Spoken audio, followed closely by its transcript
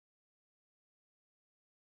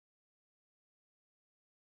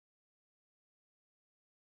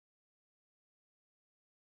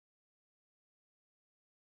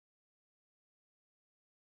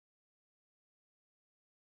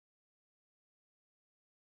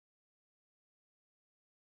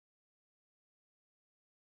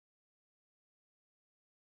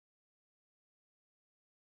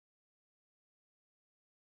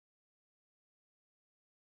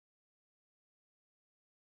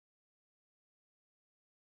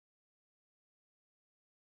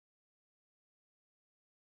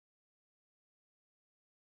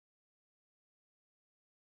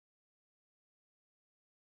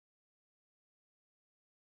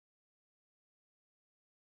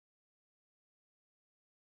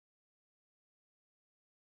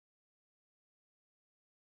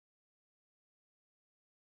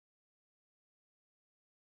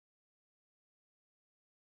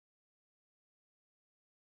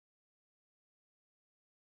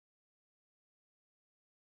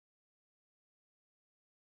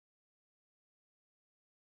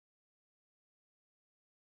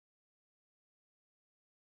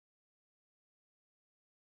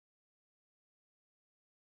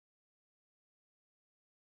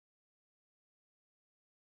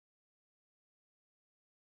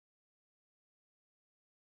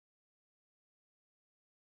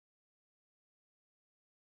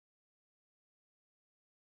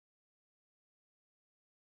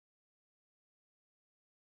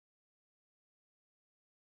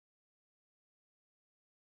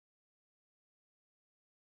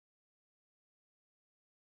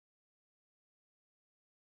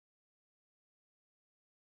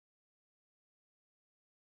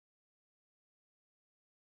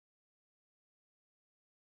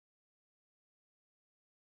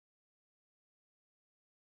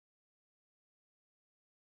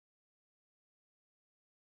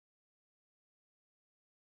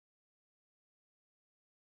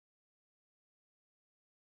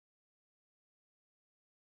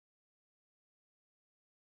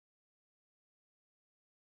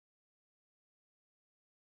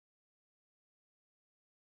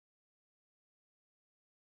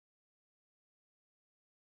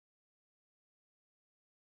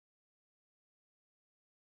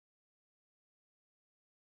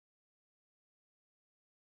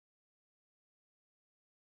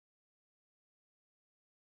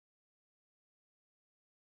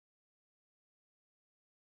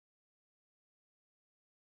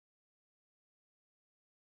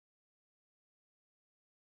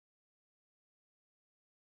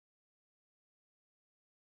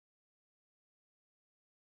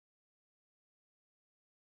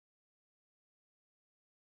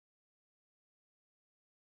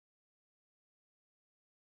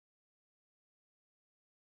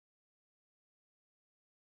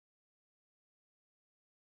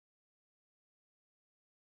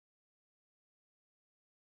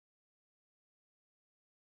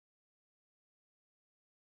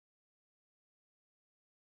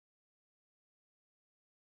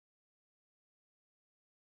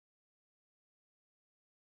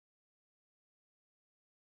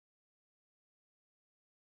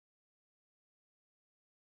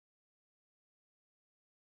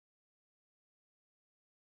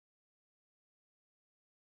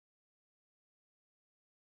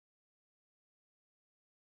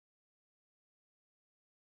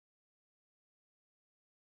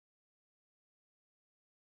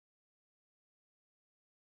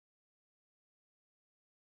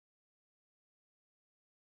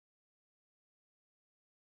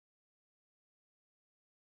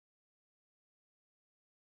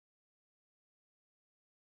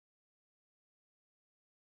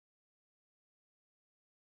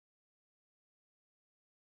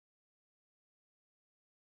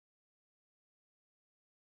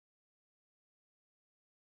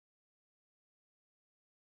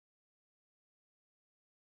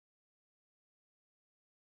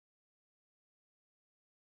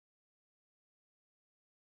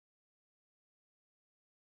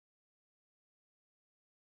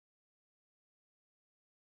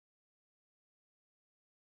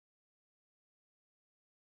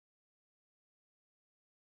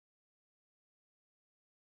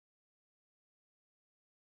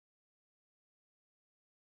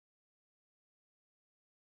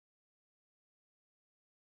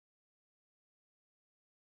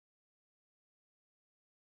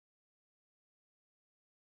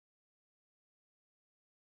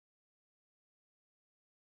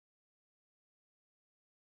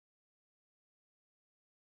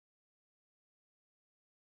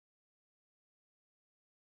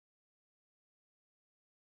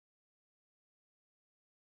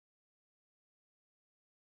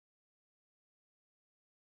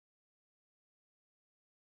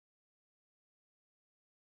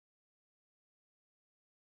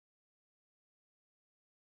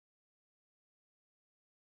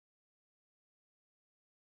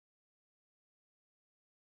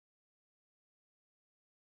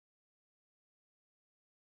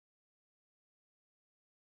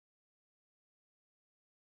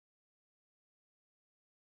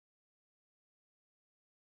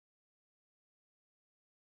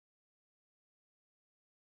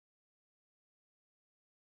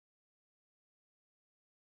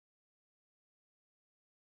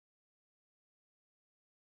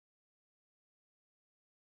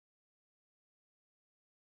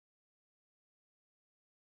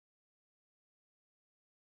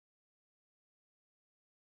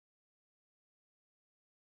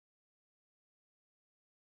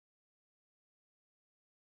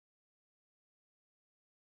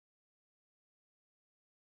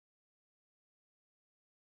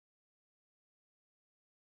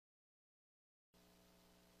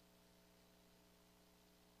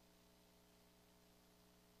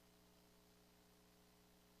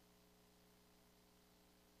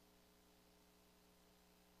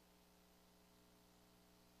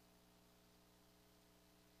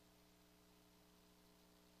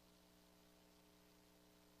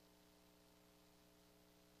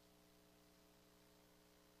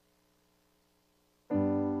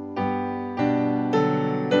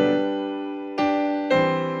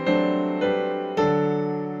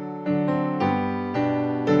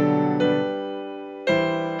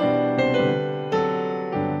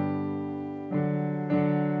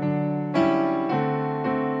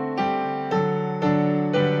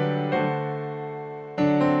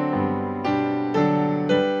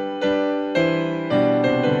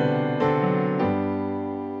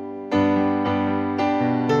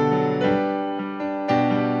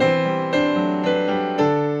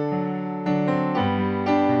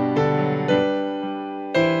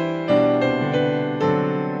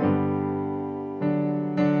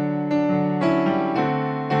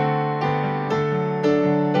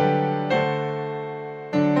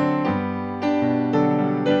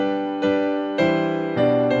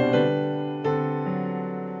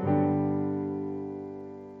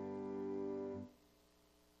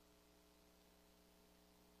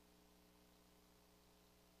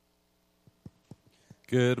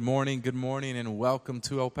Good morning, and welcome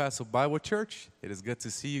to El Paso Bible Church. It is good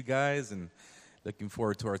to see you guys, and looking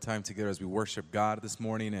forward to our time together as we worship God this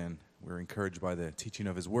morning, and we're encouraged by the teaching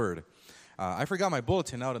of His Word. I forgot my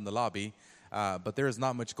bulletin out in the lobby, but there is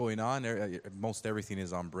not much going on. Most everything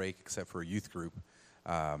is on break except for a youth group.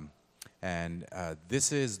 And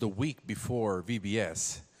this is the week before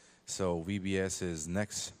VBS. So VBS is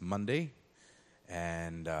next Monday,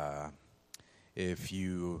 and I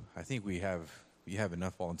think we have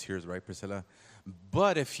enough volunteers, right, Priscilla?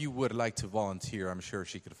 But if you would like to volunteer, I'm sure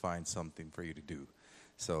she could find something for you to do.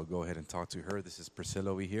 So go ahead and talk to her. This is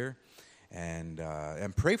Priscilla over here. And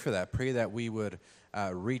pray for that. Pray that we would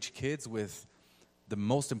reach kids with the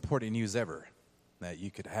most important news ever, that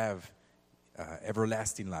you could have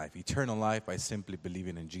everlasting life, eternal life by simply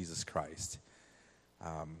believing in Jesus Christ.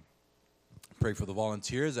 Pray for the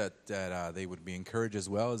volunteers that they would be encouraged as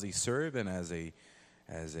well as they serve, and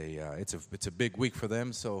it's a big week for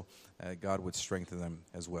them, so God would strengthen them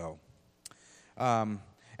as well. And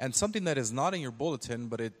something that is not in your bulletin,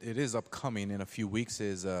 but it is upcoming in a few weeks,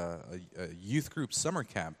 is a youth group summer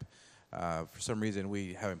camp. For some reason,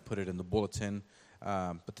 we haven't put it in the bulletin,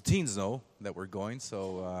 but the teens know that we're going,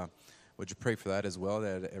 so would you pray for that as well,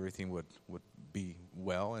 that everything would be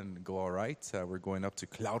well and go all right. We're going up to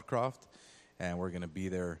Cloudcroft, and we're going to be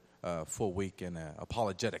there full week in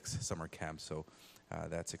apologetics summer camp, so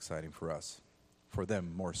that's exciting for us. For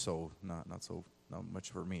them, more so, not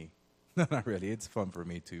much for me. Not really. It's fun for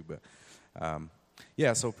me too, but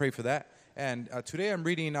so pray for that. And today I'm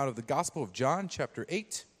reading out of the Gospel of John, chapter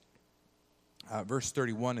 8, verse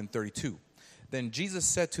 31 and 32. Then Jesus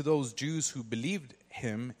said to those Jews who believed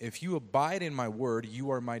him, "If you abide in my word,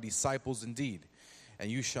 you are my disciples indeed, and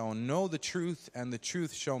you shall know the truth, and the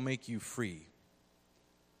truth shall make you free."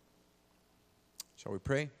 Shall we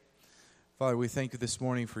pray? Father, we thank you this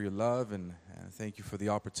morning for your love, and thank you for the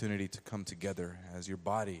opportunity to come together as your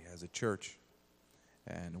body, as a church,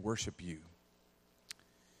 and worship you.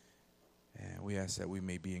 And we ask that we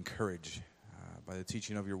may be encouraged by the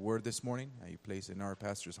teaching of your word this morning, that you place in our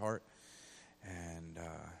pastor's heart, and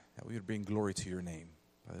that we would bring glory to your name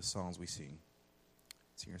by the songs we sing.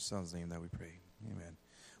 It's in your son's name that we pray. Amen.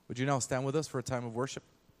 Would you now stand with us for a time of worship?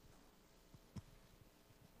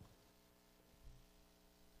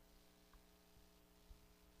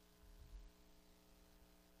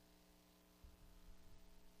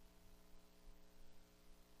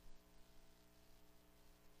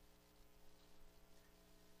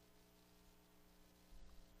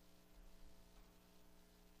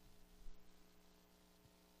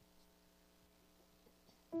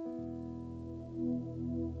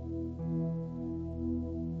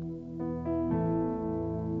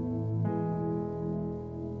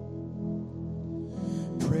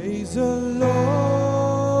 Praise the Lord,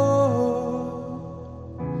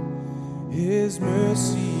 His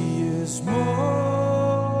mercy is more,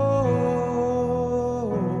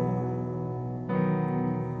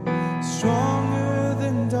 stronger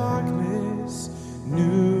than darkness,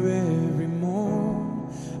 new every morn.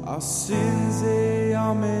 Our sins, they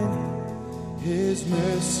are many, His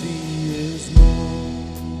mercy is more.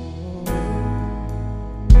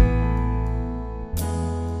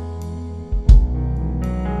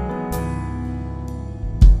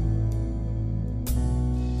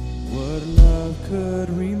 Could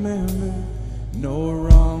remember no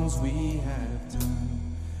wrongs we have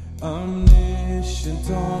done.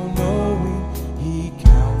 Omniscient, all-knowing, He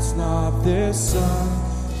counts not their sun.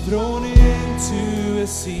 Thrown into a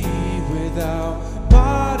sea without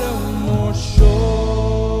bottom or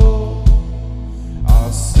shore.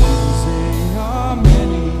 Our sins, they are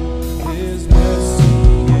many, His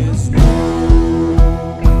mercy is more.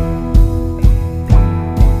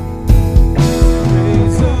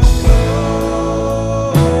 Praise the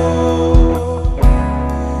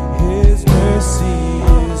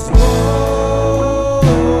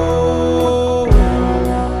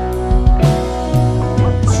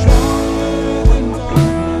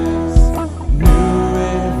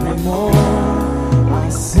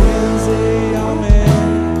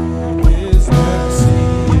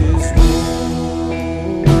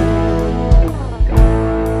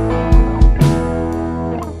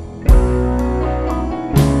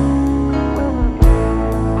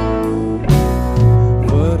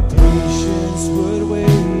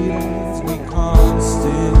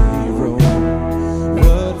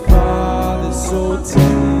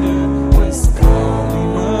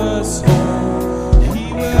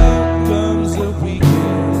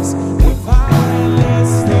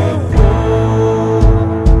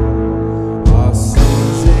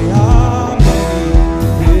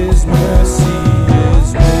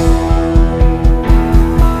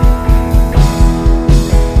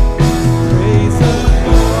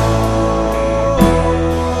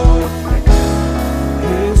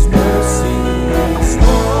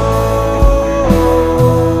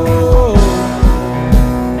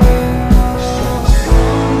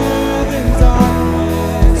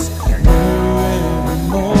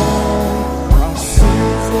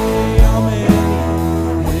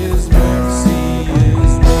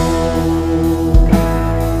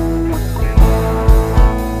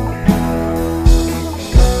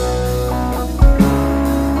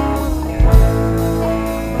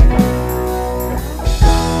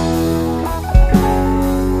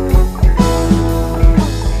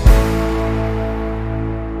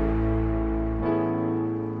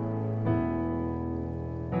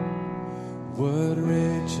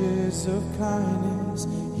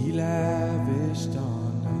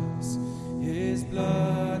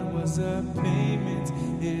was a payment,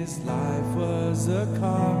 his life was a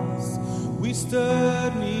cost. We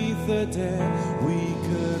stood neath the debt we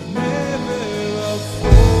could never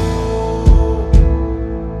afford.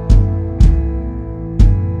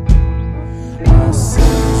 Our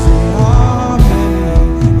sins are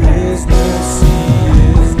many, his mercy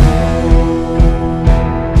is more.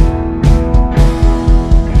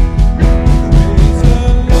 Praise the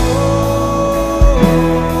Lord,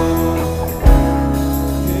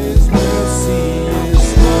 his mercy is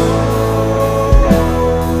more.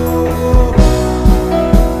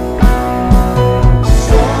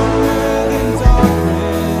 Stronger than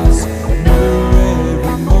darkness, new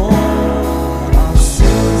every morn. Our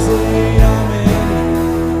sins they are many,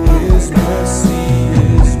 his mercy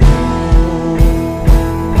is more.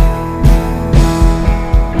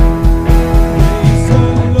 Praise the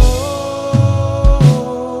Lord,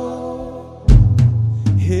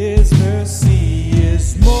 his mercy is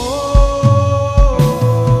more.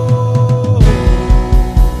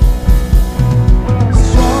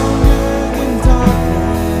 Stronger than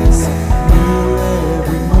darkness, new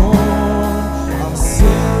every morn. Our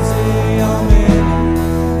sins they are many,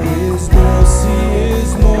 his mercy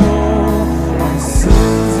is more. Our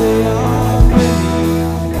sins they are many,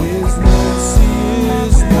 his mercy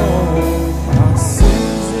is more. Our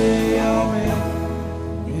sins they are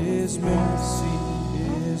many, his mercy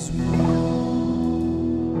is more.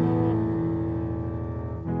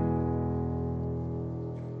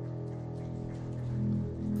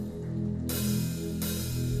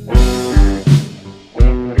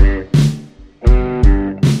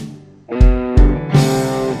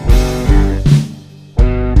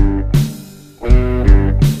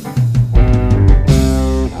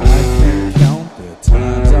 I can't count the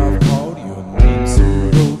times I've called your name so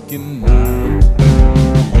broken night.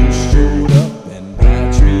 You showed up and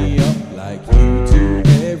patched me up like you do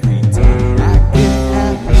every time. I get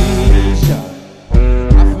amnesia,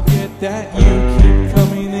 I forget that you keep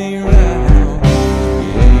coming around.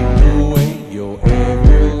 It ain't no way you'll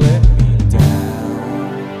ever let me down.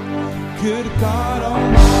 Good God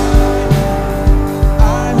Almighty,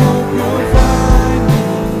 I hope you'll find me.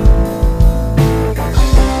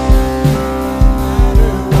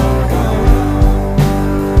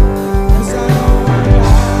 Cause I know where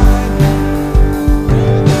I'd be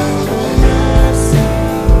without your mercy.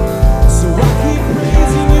 So I keep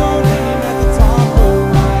praising your name at the top of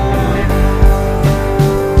my lungs.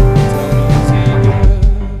 Tell me, is he good?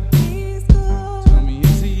 Tell me,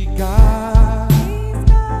 is he God?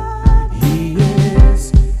 He is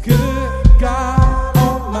good, God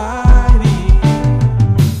Almighty.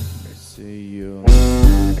 Say you'll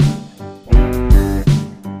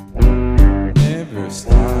never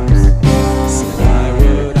stops. So why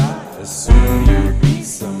would I assume you'd be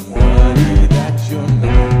somebody that you're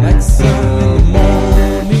not? Like sun in the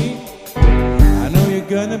morning, I know you're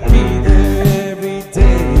gonna be there every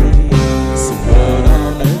day. So what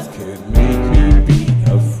on earth could make me be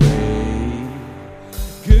afraid?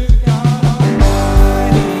 Good God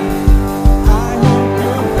Almighty, I hope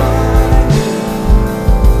you'll find me.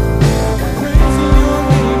 Praising your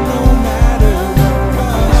name no matter what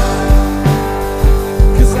comes.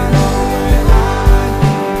 Cause I know where I'd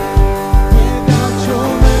be without your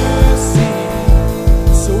mercy.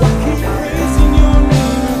 So I keep praising your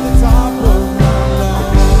name at the top of my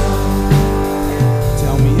lungs.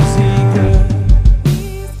 Tell me, is he good?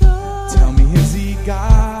 Tell me, is he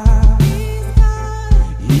God?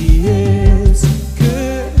 He is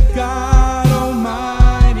good, God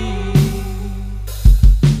Almighty.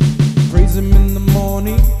 Praise him in the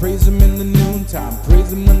morning, praise him in the noontime,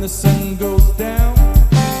 praise him when the sun goes down.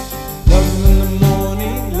 Love him in the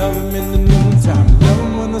morning, love him in the noontime, love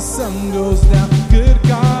him when the sun goes down. Good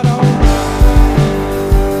God Almighty,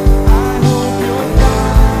 I hope you'll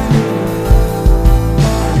find me.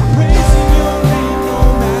 Praising your name no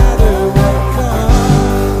matter what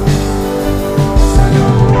comes. 'Cause I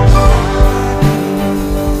know where I'd be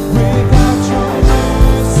without your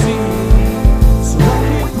mercy. So I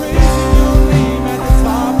keep praising your name at the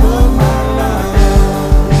top of my lungs.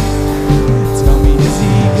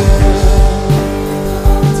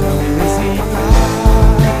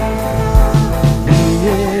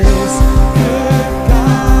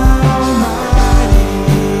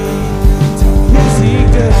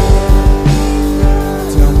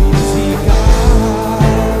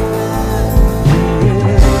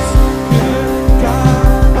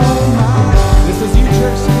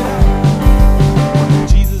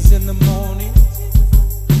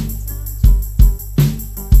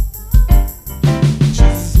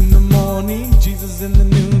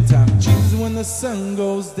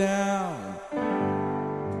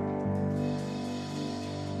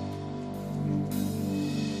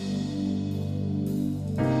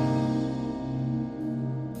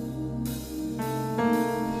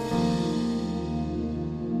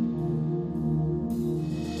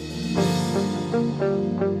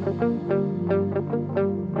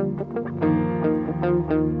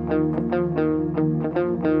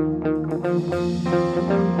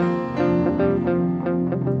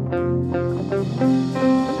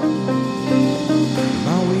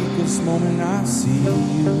 moment I see you,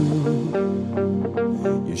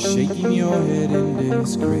 you're shaking your head in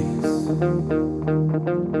disgrace.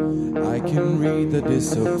 I can read the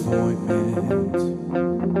disappointment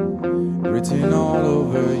written all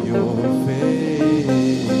over your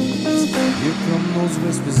face. Here come those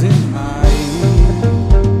whispers in my ear,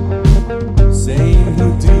 saying, who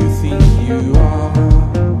do you think you are?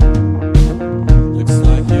 Looks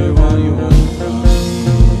like you're on your own run,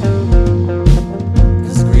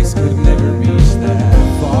 'cause grace could never reach that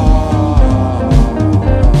far.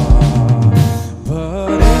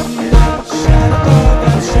 But in the shadow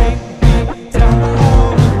that shake me down all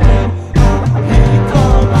the way, I hear you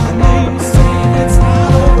call my name, saying it's not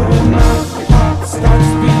over when my heart starts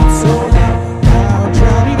to beat so loud. Now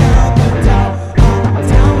drowning out the doubt, I'm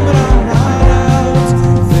down but I'm not out.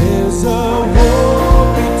 There's a war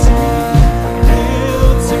between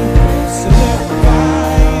guilt and grace, and they're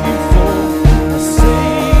fighting for a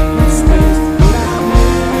sacred space. But I'm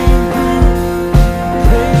living through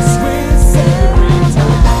grace wins every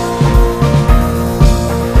time.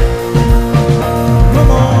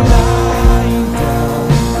 Come on, lying down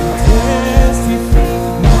and testify.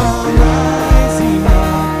 Now I'm rising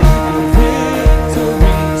up in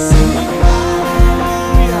victory, singing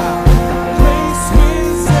hallelujah. Grace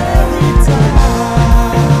wins every time.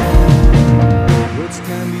 Words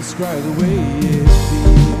can describe the way it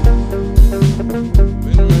feels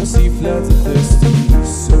when mercy floods a thirsty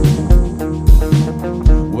soul.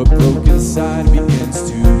 What broken side begins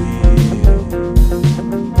to heal,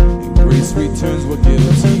 and grace returns what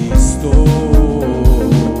guilty stole.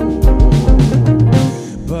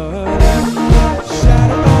 But in the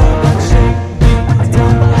shadow of that shake me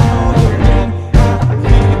down all the rain, I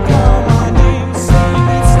hear you call my name, saying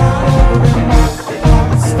it's not over when my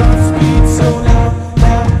heart starts to beat so loud.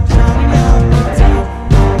 Now drowning out the doubt,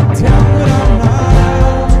 I'm down but I'm not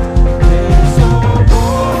out. There's a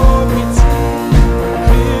war between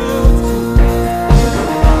guilt and grace,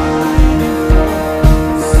 fighting for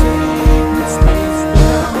sacred space.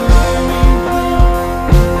 But I'm living through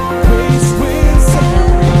grace wins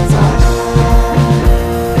every time.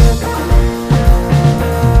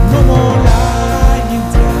 No more lying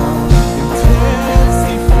down and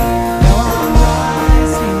testify. Now I'm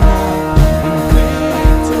rising up in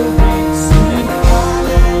victory, singing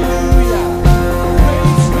hallelujah.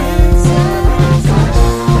 Grace wins every time.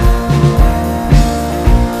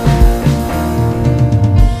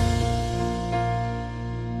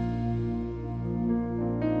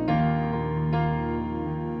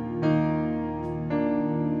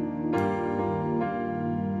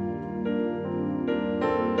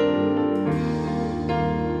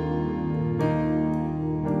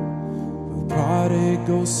 The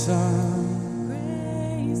prodigal son,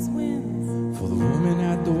 Grace wins, for the woman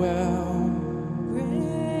at the well,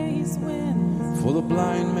 grace wins, for the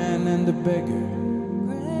blind man and the beggar,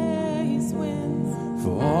 grace wins,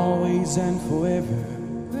 for always and forever,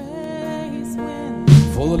 grace wins,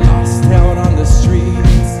 for the lost out on the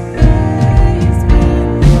streets, grace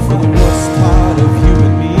wins, for the worst part of you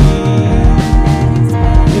and me.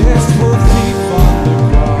 Yes, for the thief on the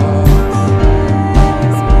cross,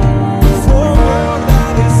 for a world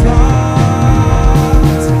that is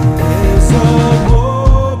lost. There's a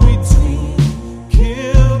war between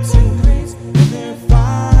guilt and grace, and they're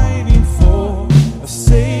fighting for a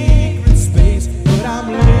sacred space. But I'm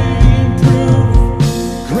living proof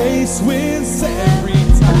grace wins every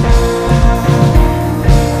time.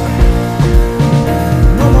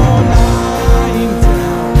 No more lying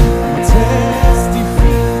down and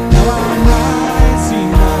testify. Now I'm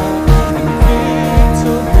rising up in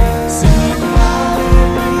victory, singing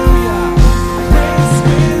hallelujah. Grace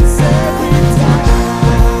wins every time.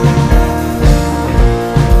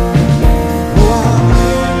 Oh, I'm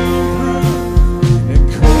living proof that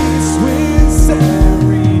grace wins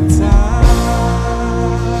every time.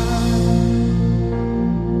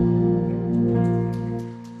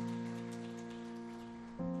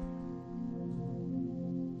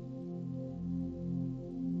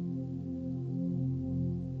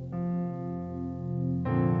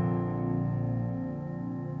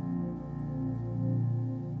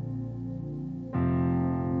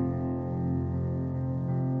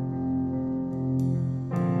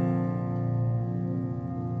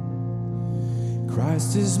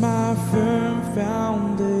 Christ is my firm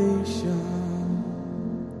foundation,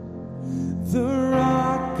 the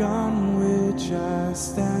rock on which I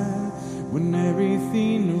stand when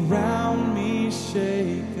everything around me is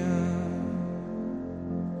shaken.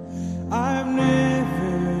 I've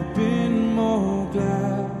never been more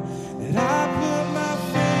glad that I put my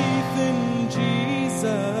faith in Jesus,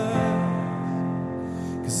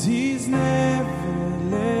 'cause He's never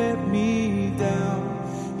let me down.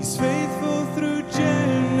 He's faithful through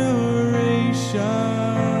generations.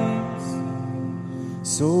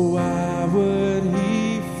 So why would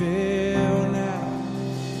he fail now?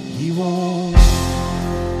 He won't.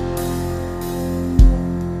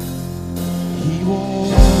 He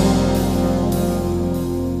won't.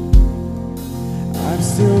 I've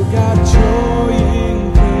still got joy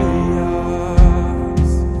in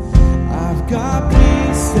chaos. I've got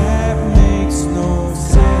peace that makes no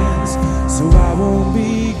sense. So I won't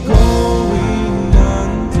be going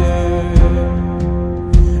under.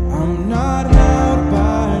 I'm not held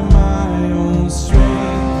by my own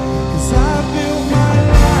strength, 'cause I built my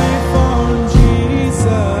life on Jesus.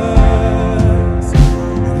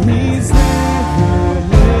 And he's never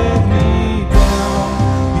let me down.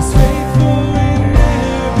 He's faithful in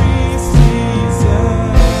every season.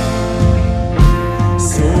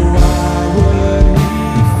 So why would he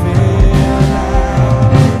fail now?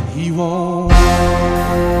 He won't.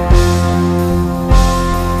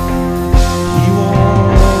 He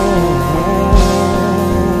won't.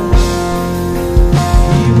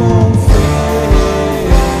 He won't fail. He won't fail.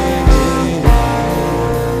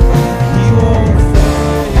 He won't.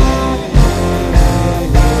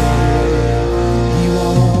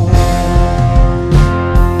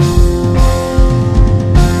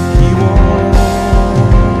 He won't.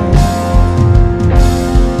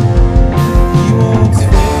 He won't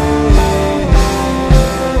fail.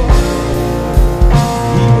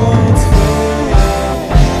 He won't fail.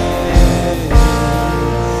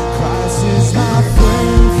 Christ is my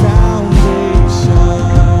firm foundation,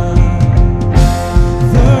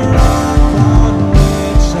 the rock on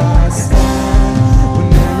which I stand when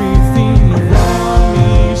everything around me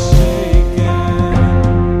is shaken.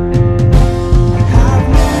 I've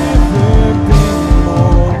never been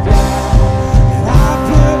more glad that I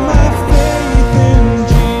put my faith in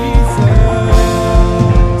Jesus.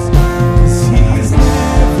 'Cause he's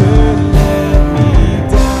never let me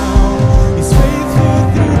down. He's faithful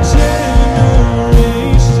through generations.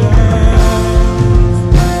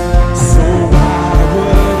 So why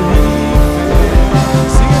would he fail?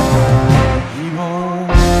 Sing it. He won't.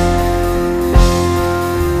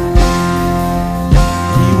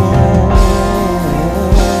 He won't.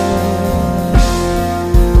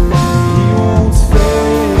 He won't fail.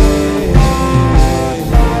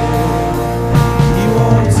 He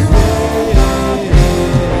won't fail.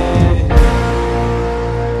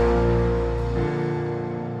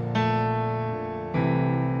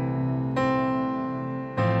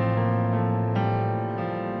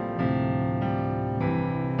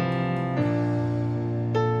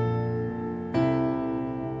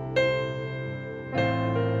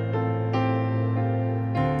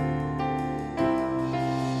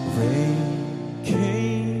 Rain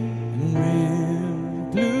came and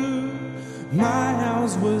wind blew. My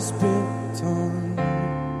house was built on you.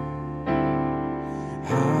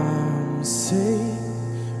 I'm safe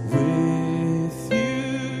with you.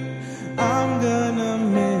 I'm gonna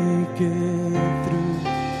make it through.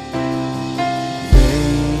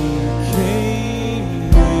 Rain came,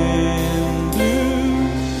 wind blew.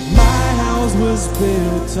 My house was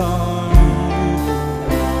built on you.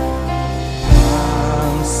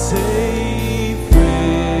 I'm safe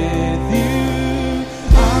with you.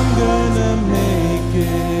 I'm gonna make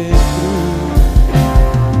it through.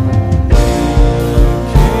 Rain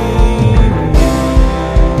came,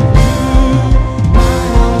 wind blew. My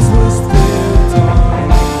house was built on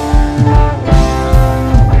you.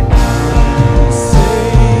 I'm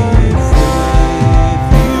safe with you.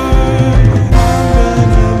 I'm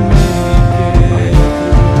gonna make it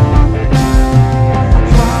through.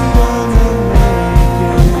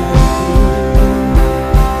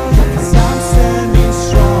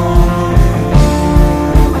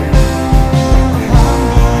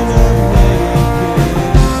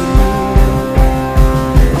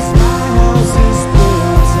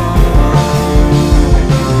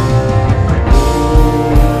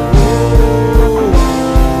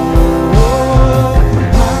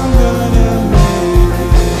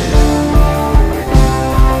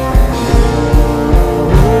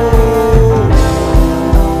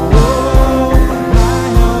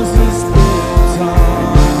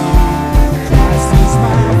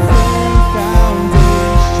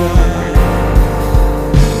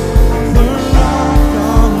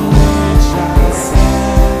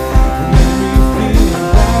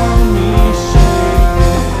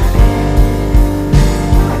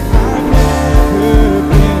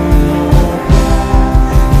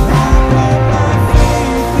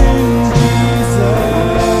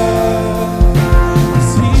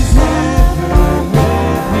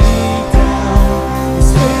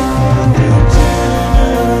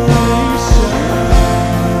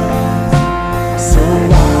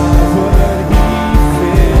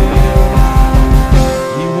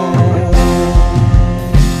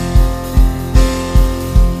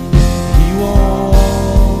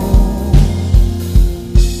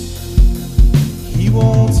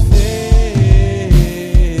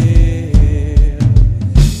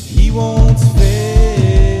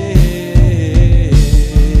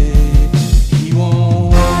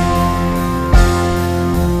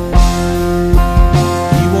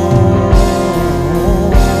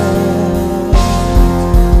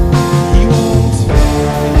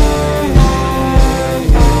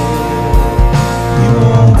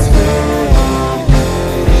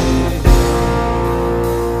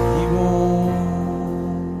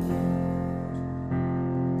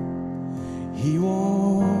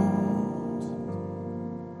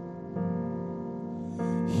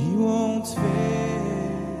 won't fail.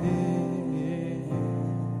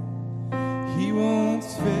 He won't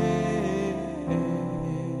fail.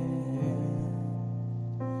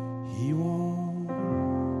 He won't.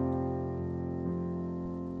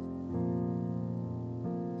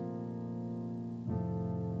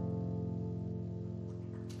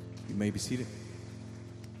 You may be seated.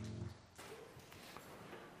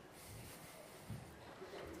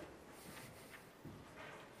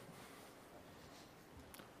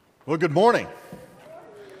 Well, good morning.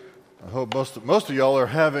 I hope most of y'all are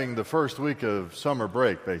having the first week of summer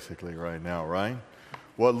break basically right now, right?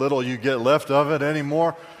 What little you get left of it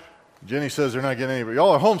anymore. Jenny says they're not getting any, but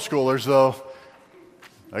y'all are homeschoolers though.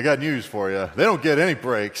 I got news for you. They don't get any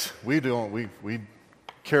breaks. We don't. We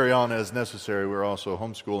carry on as necessary. We're also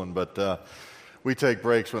homeschooling, but we take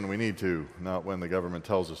breaks when we need to, not when the government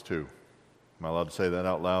tells us to. Am I allowed to say that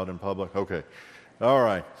out loud in public? Okay. All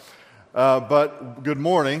right. But good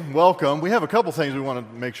morning, welcome. We have a couple things we want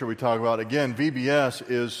to make sure we talk about. Again,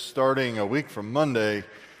 VBS is starting a week from Monday.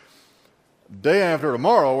 Day after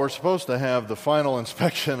tomorrow, we're supposed to have the final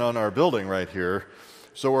inspection on our building right here.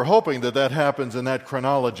 So we're hoping that that happens in that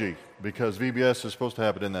chronology because VBS is supposed to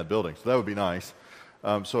happen in that building. So that would be nice.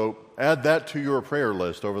 So add that to your prayer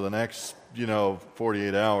list over the next,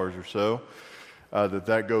 48 hours or so,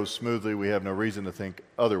 that goes smoothly. We have no reason to think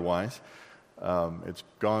otherwise. It's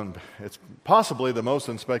possibly the most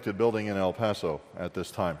inspected building in El Paso at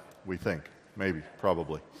this time, we think. Maybe,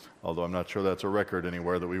 probably. Although I'm not sure that's a record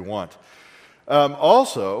anywhere that we want.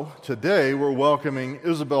 Also, today we're welcoming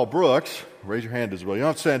Isabel Brooks. Raise your hand, Isabel. You don't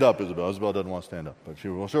have to stand up, Isabel. Isabel doesn't want to stand up. But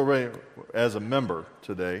she'll as a member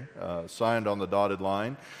today, signed on the dotted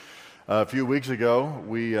line. A few weeks ago,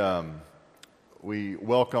 we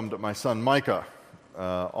welcomed my son Micah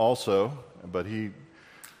also, but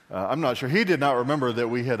I'm not sure. He did not remember that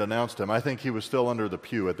we had announced him. I think he was still under the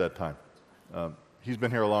pew at that time. He's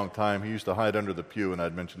been here a long time. He used to hide under the pew, and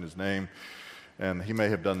I'd mentioned his name, and he may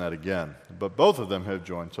have done that again. But both of them have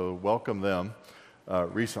joined, so welcome them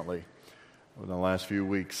recently in the last few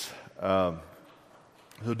weeks. So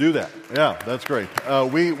do that. Yeah, that's great.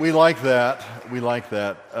 We like that. We like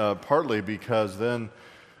that partly because then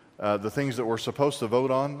the things that we're supposed to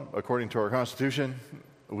vote on, according to our Constitution,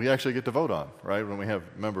 we actually get to vote on, right, when we have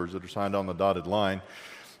members that are signed on the dotted line.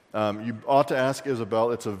 You ought to ask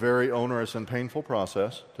Isabel. It's a very onerous and painful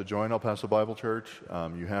process to join El Paso Bible Church.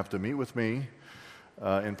 You have to meet with me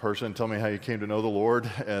in person, tell me how you came to know the Lord,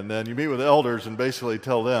 and then you meet with the elders and basically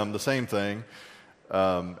tell them the same thing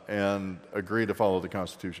and agree to follow the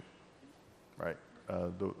Constitution, right,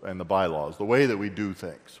 and the bylaws, the way that we do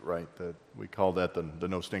things, right, that we call that the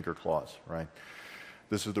no stinker clause, right.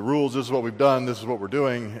 This is the rules, this is what we've done, this is what we're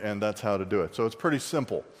doing, and that's how to do it. So it's pretty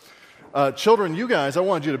simple. Children, you guys, I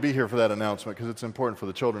wanted you to be here for that announcement because it's important for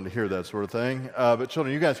the children to hear that sort of thing. But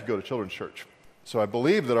children, you guys can go to children's church. So I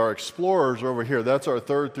believe that our explorers are over here. That's our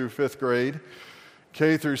 3rd through 5th grade.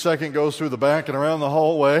 K through 2nd goes through the back and around the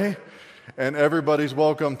hallway. And everybody's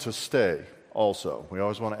welcome to stay also. We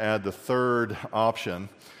always want to add the third option.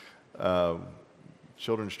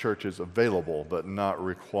 Children's church is available, but not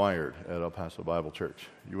required at El Paso Bible Church.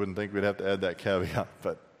 You wouldn't think we'd have to add that caveat,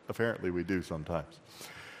 but apparently we do sometimes.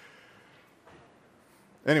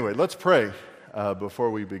 Anyway, let's pray before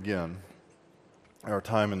we begin our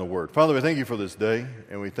time in the Word. Father, we thank you for this day,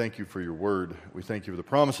 and we thank you for your Word. We thank you for the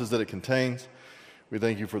promises that it contains. We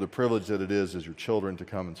thank you for the privilege that it is as your children to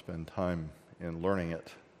come and spend time in learning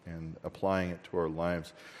it and applying it to our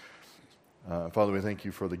lives. Father, we thank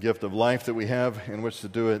you for the gift of life that we have in which to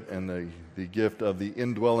do it, and the gift of the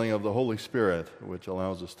indwelling of the Holy Spirit, which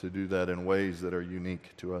allows us to do that in ways that are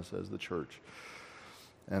unique to us as the church.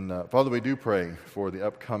 And Father, we do pray for the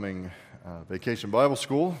upcoming Vacation Bible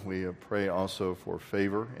School. We pray also for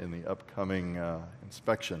favor in the upcoming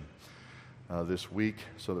inspection this week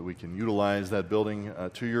so that we can utilize that building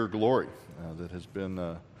to your glory. That has been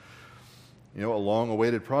a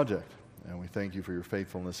long-awaited project. And we thank you for your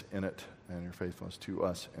faithfulness in it and your faithfulness to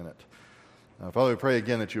us in it. Father, we pray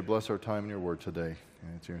again that you bless our time in your word today.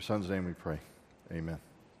 And it's in your Son's name we pray. Amen.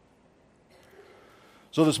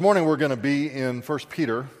 So this morning we're going to be in 1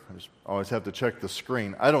 Peter. I just always have to check the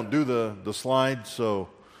screen. I don't do the slides, so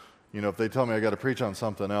if they tell me I got to preach on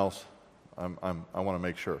something else, I want to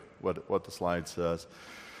make sure what the slide says.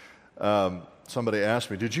 Somebody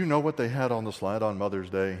asked me, did you know what they had on the slide on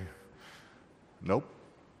Mother's Day? Nope.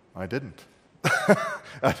 I didn't.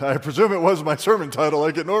 I presume it was my sermon title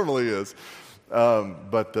like it normally is.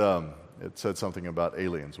 But it said something about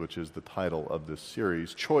aliens, which is the title of this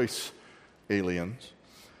series, Choice Aliens.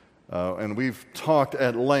 And we've talked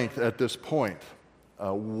at length at this point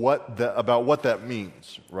about what that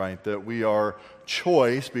means, right? That we are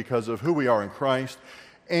choice because of who we are in Christ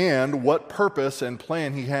and what purpose and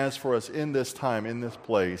plan He has for us in this time, in this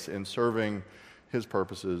place, in serving His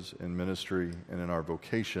purposes in ministry and in our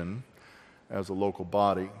vocation as a local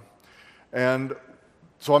body. And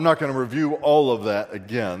so I'm not going to review all of that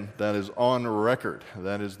again. That is on record.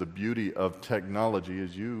 That is the beauty of technology.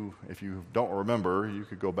 If you don't remember, you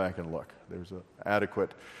could go back and look. There's an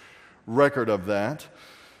adequate record of that.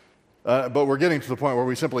 But we're getting to the point where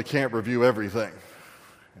we simply can't review everything.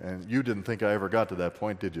 And you didn't think I ever got to that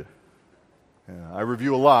point, did you? Yeah, I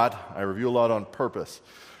review a lot. I review a lot on purpose.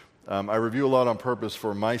 I review a lot on purpose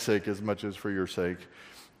for my sake as much as for your sake.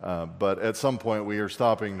 But at some point, we are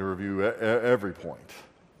stopping to review every point.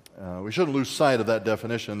 We shouldn't lose sight of that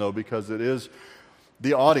definition, though, because it is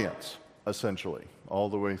the audience, essentially, all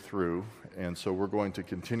the way through. And so we're going to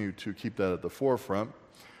continue to keep that at the forefront,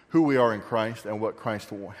 who we are in Christ and what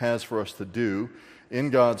Christ has for us to do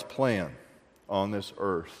in God's plan on this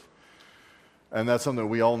earth. And that's something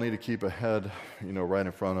we all need to keep ahead, right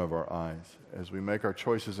in front of our eyes as we make our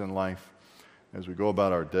choices in life, as we go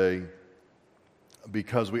about our day,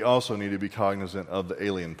 because we also need to be cognizant of the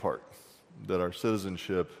alien part, that our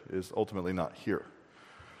citizenship is ultimately not here,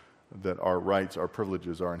 that our rights, our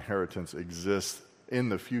privileges, our inheritance exist in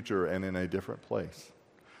the future and in a different place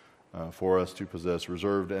for us to possess,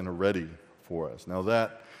 reserved and ready for us. Now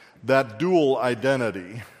that dual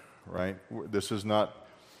identity, right, this is not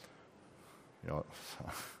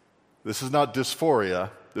dysphoria,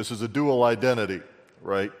 this is a dual identity,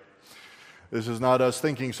 right? This is not us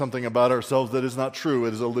thinking something about ourselves that is not true.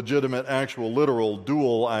 It is a legitimate, actual, literal,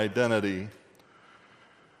 dual identity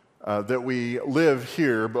that we live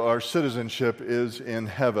here, but our citizenship is in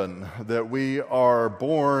heaven. That we are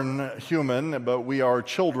born human, but we are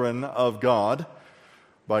children of God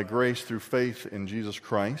by grace through faith in Jesus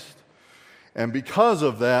Christ. And because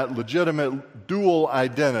of that legitimate dual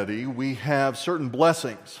identity, we have certain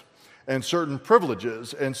blessings and certain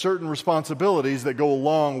privileges and certain responsibilities that go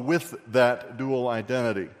along with that dual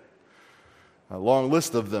identity. A long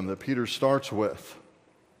list of them that Peter starts with.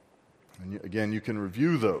 And again, you can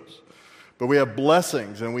review those. But we have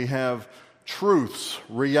blessings and we have truths,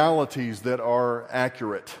 realities that are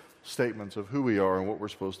accurate statements of who we are and what we're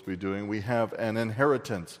supposed to be doing. We have an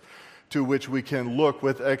inheritance to which we can look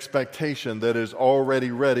with expectation that is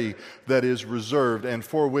already ready, that is reserved, and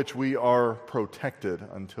for which we are protected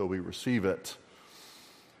until we receive it.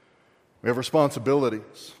 We have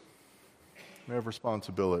responsibilities.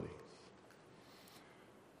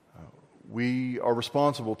 We are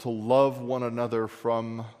responsible to love one another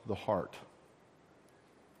from the heart.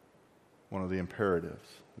 One of the imperatives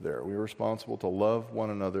there. We are responsible to love one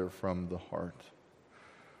another from the heart.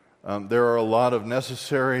 There are a lot of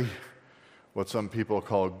necessary, what some people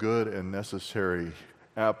call good and necessary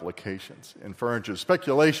applications, inferences,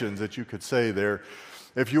 speculations that you could say there.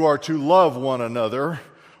 If you are to love one another,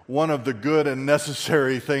 one of the good and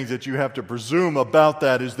necessary things that you have to presume about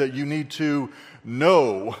that is that you need to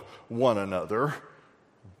know one another,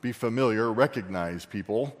 be familiar, recognize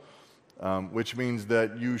people, which means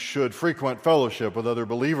that you should frequent fellowship with other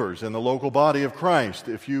believers in the local body of Christ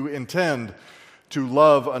if you intend to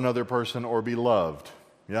love another person or be loved.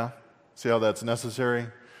 Yeah? See how that's necessary?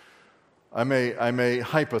 I may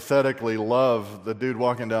hypothetically love the dude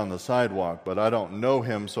walking down the sidewalk, but I don't know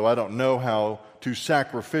him, so I don't know how to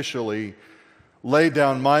sacrificially lay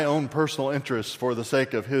down my own personal interests for the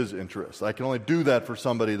sake of his interests. I can only do that for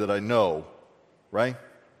somebody that I know, right?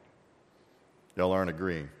 Y'all aren't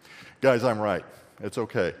agreeing. Guys, I'm right. It's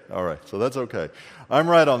okay. All right, so that's okay. I'm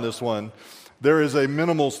right on this one. There is a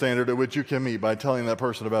minimal standard at which you can meet by telling that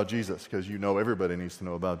person about Jesus, because you know everybody needs to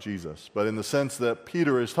know about Jesus. But in the sense that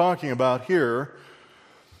Peter is talking about here,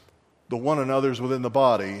 the one another's within the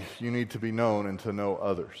body, you need to be known and to know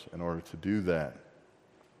others in order to do that.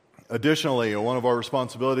 Additionally, one of our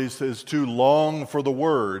responsibilities is to long for the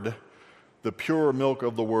Word, the pure milk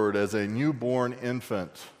of the Word, as a newborn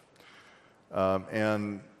infant.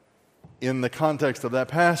 And in the context of that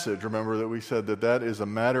passage, remember that we said that that is a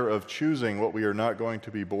matter of choosing what we are not going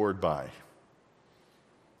to be bored by.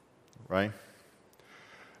 Right?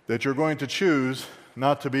 That you're going to choose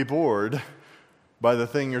not to be bored by the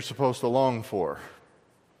thing you're supposed to long for.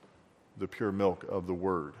 The pure milk of the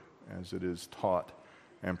Word, as it is taught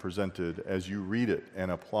and presented, as you read it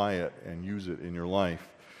and apply it and use it in your life.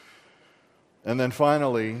 And then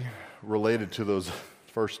finally, related to those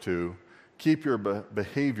first two, keep your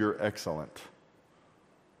behavior excellent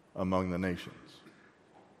among the nations.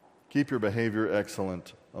 Keep your behavior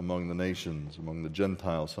excellent among the nations, among the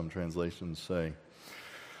Gentiles, some translations say.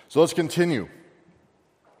 So let's continue.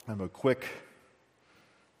 I have a quick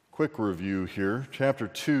review here. Chapter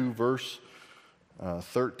 2, verse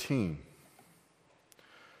 13.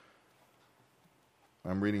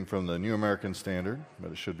 I'm reading from the New American Standard,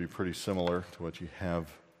 but it should be pretty similar to what you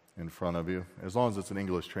have in front of you, as long as it's an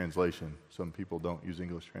English translation. Some people don't use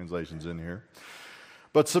English translations in here.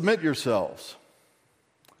 But submit yourselves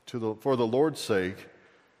for the Lord's sake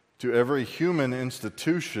to every human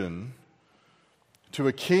institution, to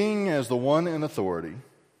a king as the one in authority,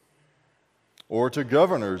 or to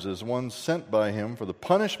governors as one sent by him for the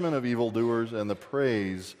punishment of evildoers and the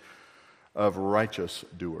praise of righteous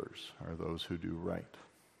doers, or those who do right.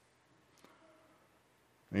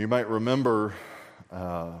 Now, you might remember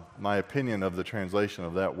my opinion of the translation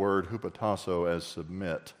of that word, hupotasso, as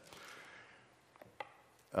submit.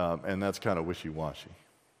 And that's kind of wishy-washy,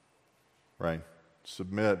 right?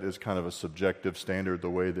 Submit is kind of a subjective standard, the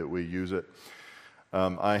way that we use it.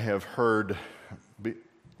 I have heard, you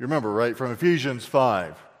remember, right, from Ephesians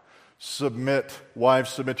 5, wives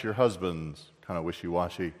submit to your husbands, kind of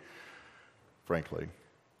wishy-washy, frankly.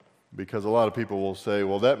 Because a lot of people will say,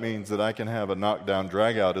 well, that means that I can have a knockdown,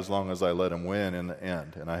 drag-out as long as I let him win in the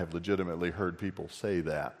end. And I have legitimately heard people say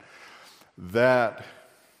that. That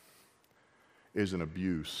is an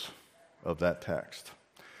abuse of that text.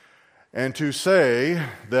 And to say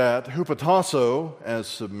that hupotasso as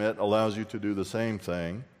submit allows you to do the same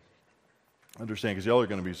thing, understand, because y'all are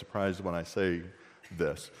going to be surprised when I say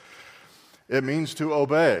this. It means to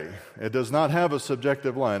obey. It does not have a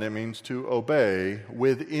subjective line. It means to obey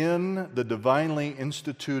within the divinely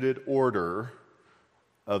instituted order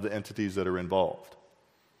of the entities that are involved.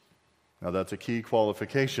 Now, that's a key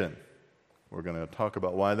qualification. We're going to talk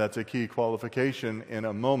about why that's a key qualification in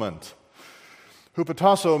a moment.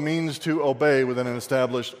 Hupotasso means to obey within an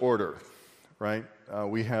established order, right?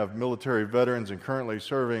 We have military veterans and currently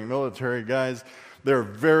serving military guys. There are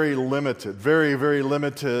very limited, very, very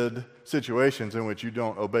limited situations in which you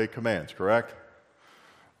don't obey commands, correct?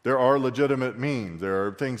 There are legitimate means. There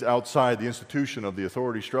are things outside the institution of the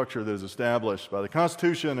authority structure that is established by the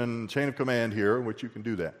Constitution and chain of command here in which you can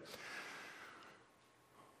do that.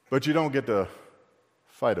 But you don't get to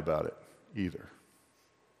fight about it either.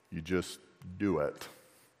 You just do it.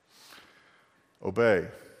 Obey.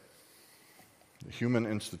 The human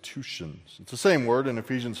institutions. It's the same word in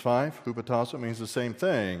Ephesians 5. Hupotasso means the same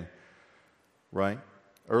thing, right?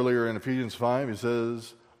 Earlier in Ephesians 5, he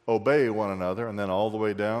says, obey one another, and then all the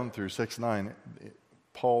way down through 6:9,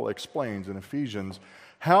 Paul explains in Ephesians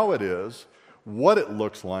how it is, what it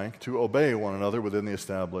looks like to obey one another within the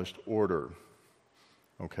established order.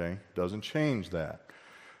 Okay? Doesn't change that.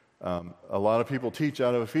 A lot of people teach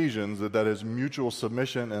out of Ephesians that is mutual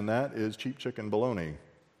submission, and that is cheap chicken baloney,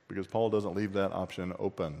 because Paul doesn't leave that option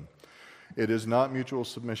open. It is not mutual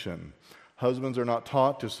submission. Husbands are not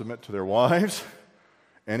taught to submit to their wives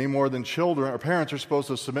any more than children or parents are supposed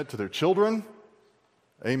to submit to their children.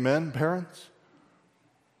 Amen, parents?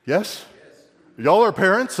 Yes? Y'all are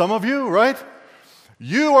parents, some of you, right?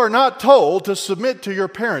 You are not told to submit to your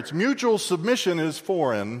parents. Mutual submission is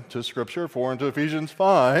foreign to Scripture, foreign to Ephesians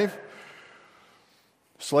 5.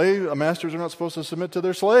 Masters are not supposed to submit to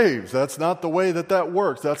their slaves. That's not the way that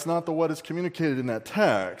works. That's not what is communicated in that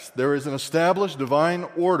text. There is an established divine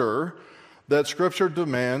order that Scripture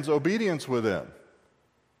demands obedience within.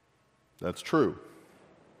 That's true.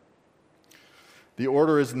 The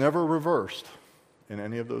order is never reversed in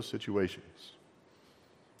any of those situations.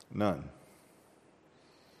 None.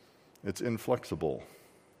 It's inflexible.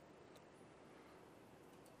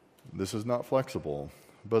 This is not flexible,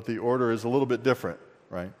 but the order is a little bit different,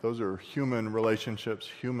 right? Those are human relationships,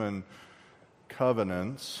 human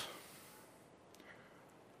covenants.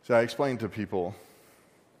 See, I explain to people,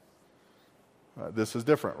 this is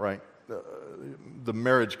different, right? The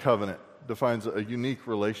marriage covenant defines a unique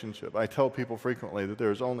relationship. I tell people frequently that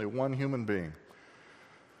there is only one human being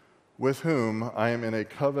with whom I am in a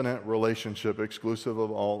covenant relationship exclusive of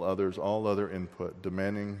all others, all other input,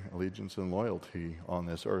 demanding allegiance and loyalty on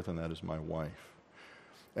this earth, and that is my wife.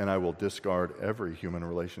 And I will discard every human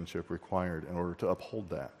relationship required in order to uphold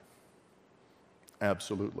that.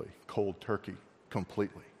 Absolutely. Cold turkey.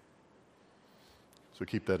 Completely. So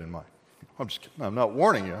keep that in mind. I'm just kidding. I'm not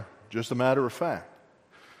warning you. Just a matter of fact.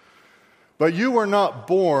 But you were not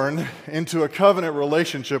born into a covenant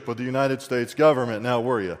relationship with the United States government, now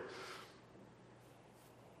were you?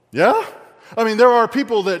 Yeah? I mean, there are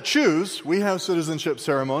people that choose. We have citizenship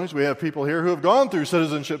ceremonies. We have people here who have gone through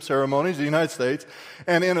citizenship ceremonies in the United States,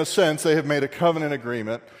 and in a sense, they have made a covenant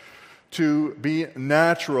agreement to be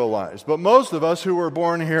naturalized. But most of us who were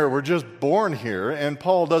born here were just born here, and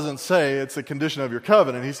Paul doesn't say it's a condition of your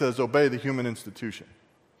covenant. He says, obey the human institution.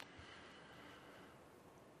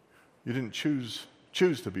 You didn't choose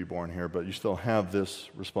to be born here, but you still have this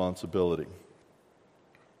responsibility.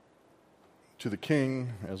 To the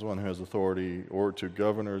king, as one who has authority, or to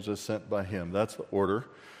governors as sent by him. That's the order.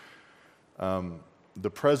 The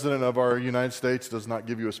president of our United States does not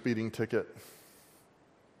give you a speeding ticket.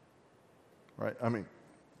 Right? I mean,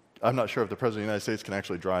 I'm not sure if the president of the United States can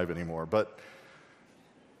actually drive anymore, but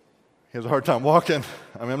he has a hard time walking.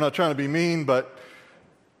 I mean, I'm not trying to be mean, but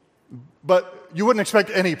you wouldn't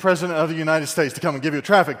expect any president of the United States to come and give you a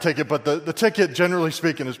traffic ticket, but the ticket, generally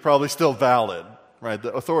speaking, is probably still valid, right?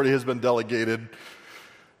 The authority has been delegated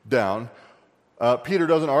down. Peter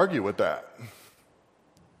doesn't argue with that.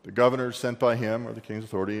 The governor is sent by him, or the king's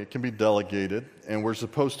authority. It can be delegated, and we're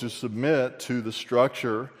supposed to submit to the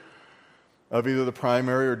structure of either the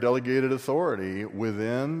primary or delegated authority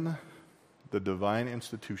within the divine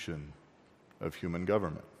institution of human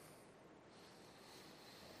government.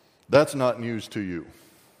 That's not news to you.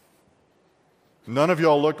 None of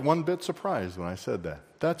y'all looked one bit surprised when I said that.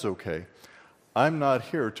 That's okay. I'm not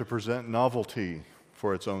here to present novelty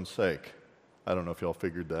for its own sake. I don't know if y'all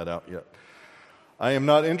figured that out yet. I am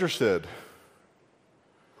not interested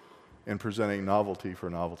in presenting novelty for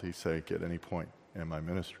novelty's sake at any point in my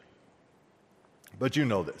ministry. But you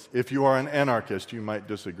know this. If you are an anarchist, you might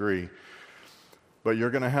disagree, but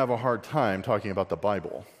you're going to have a hard time talking about the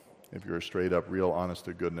Bible if you're a straight up, real,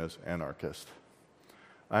 honest-to-goodness anarchist.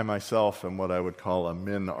 I myself am what I would call a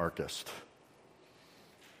minarchist.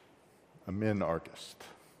 A minarchist.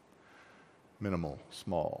 Minimal,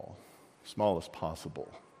 small as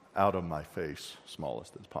possible. Out of my face,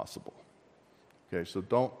 smallest as possible. Okay, so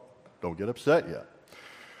don't get upset yet.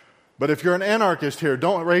 But if you're an anarchist here,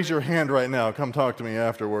 don't raise your hand right now. Come talk to me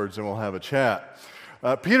afterwards and we'll have a chat.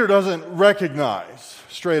 Peter doesn't recognize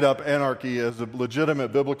straight-up anarchy as a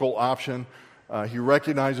legitimate biblical option. He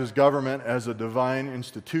recognizes government as a divine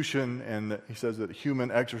institution, and he says that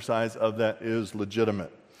human exercise of that is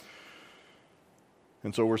legitimate.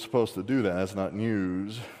 And so we're supposed to do that. That's not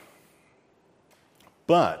news.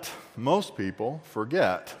 But most people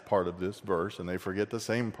forget part of this verse, and they forget the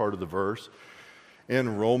same part of the verse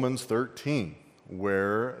in Romans 13,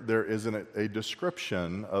 where there is a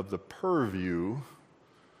description of the purview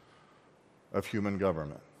of human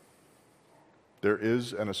government. There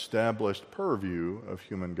is an established purview of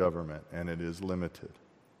human government, and it is limited.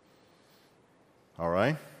 All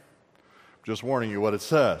right? Just warning you what it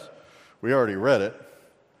says. We already read it.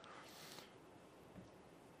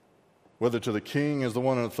 Whether to the king as the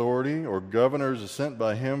one in authority, or governors is sent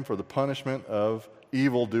by him for the punishment of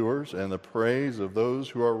evildoers and the praise of those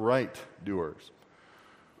who are right doers.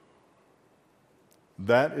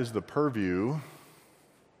 That is the purview,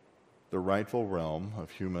 the rightful realm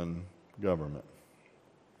of human government.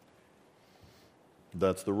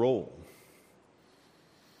 That's the role.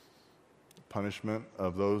 Punishment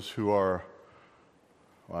of those who are,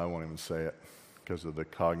 well, I won't even say it because of the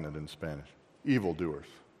cognate in Spanish, evildoers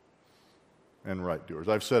and right doers.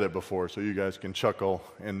 I've said it before, so you guys can chuckle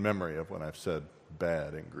in memory of when I've said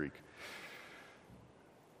bad in Greek.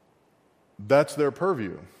 That's their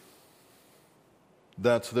purview.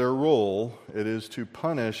 That's their role. It is to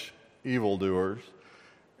punish evildoers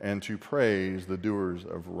and to praise the doers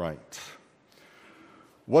of right.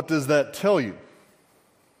 What does that tell you?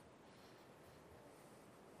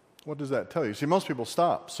 What does that tell you? See, most people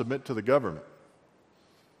submit to the government.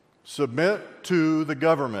 Submit to the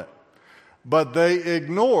government. But they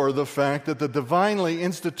ignore the fact that the divinely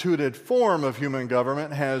instituted form of human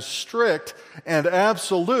government has strict and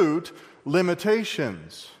absolute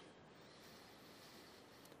limitations.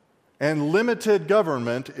 And limited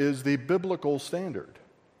government is the biblical standard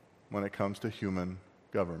when it comes to human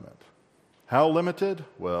government. How limited?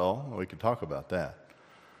 Well, we can talk about that.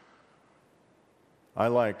 I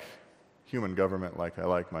like human government like I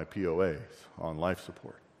like my POAs on life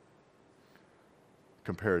support,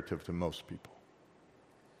 comparative to most people.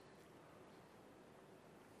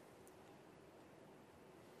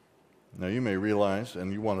 Now you may realize,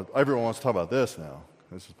 and everyone wants to talk about this now.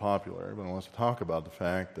 This is popular. Everyone wants to talk about the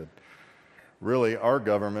fact that really our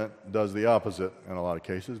government does the opposite in a lot of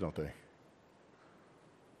cases, don't they?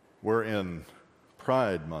 We're in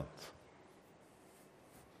Pride Month,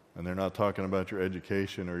 and they're not talking about your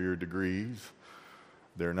education or your degrees.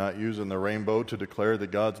 They're not using the rainbow to declare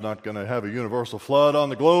that God's not going to have a universal flood on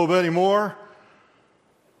the globe anymore.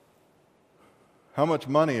 How much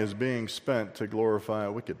money is being spent to glorify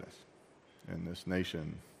wickedness in this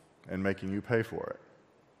nation and making you pay for it?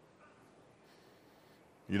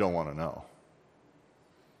 You don't want to know.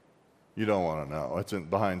 You don't want to know. It's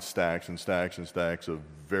behind stacks and stacks and stacks of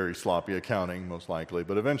very sloppy accounting, most likely,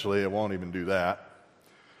 but eventually it won't even do that.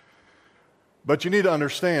 But you need to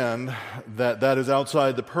understand that that is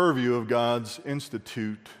outside the purview of God's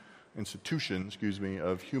institution,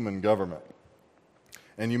 of human government.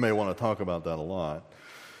 And you may want to talk about that a lot,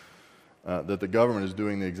 that the government is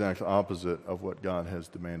doing the exact opposite of what God has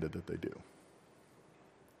demanded that they do.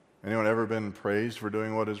 Anyone ever been praised for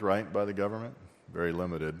doing what is right by the government? Very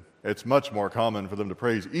limited. It's much more common for them to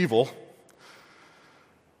praise evil.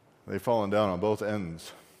 They've fallen down on both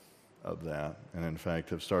ends of that, and in fact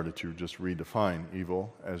have started to just redefine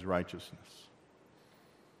evil as righteousness.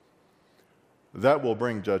 That will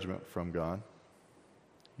bring judgment from God.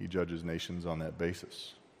 He judges nations on that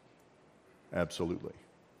basis. Absolutely.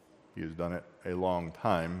 He has done it a long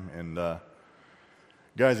time. And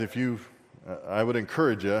guys, I would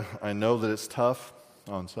encourage you, I know that it's tough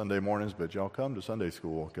on Sunday mornings, but y'all come to Sunday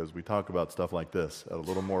school because we talk about stuff like this at a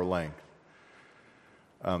little more length.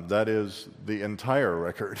 That is the entire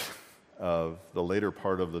record of the later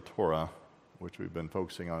part of the Torah, which we've been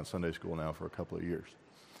focusing on in Sunday school now for a couple of years.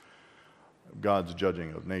 God's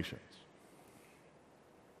judging of nations.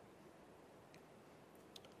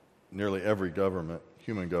 Nearly every government,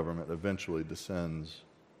 human government, eventually descends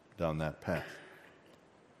down that path.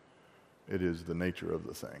 It is the nature of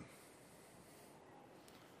the thing.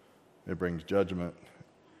 It brings judgment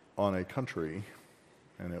on a country,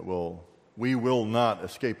 and we will not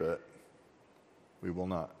escape it. We will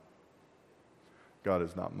not. God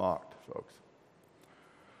is not mocked, folks.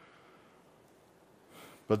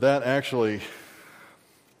 But that actually,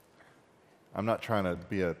 I'm not trying to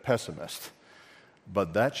be a pessimist,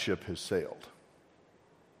 but that ship has sailed,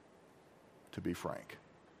 to be frank.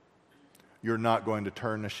 You're not going to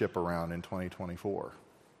turn the ship around in 2024.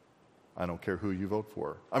 I don't care who you vote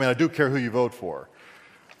for. I mean, I do care who you vote for.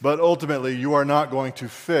 But ultimately, you are not going to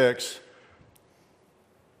fix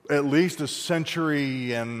at least a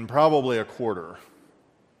century and probably a quarter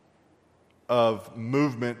of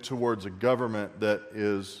movement towards a government that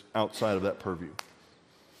is outside of that purview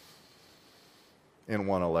in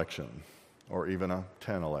one election or even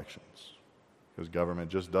 10 elections, because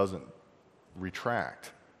government just doesn't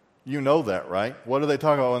retract. You know that, right? What do they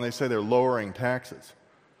talk about when they say they're lowering taxes?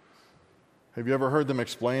 Have you ever heard them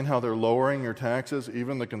explain how they're lowering your taxes,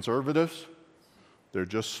 even the conservatives? They're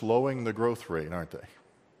just slowing the growth rate, aren't they?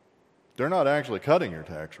 They're not actually cutting your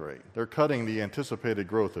tax rate. They're cutting the anticipated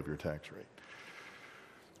growth of your tax rate.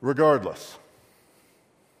 Regardless,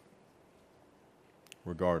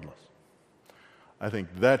 I think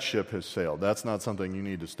that ship has sailed. That's not something you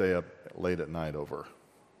need to stay up late at night over.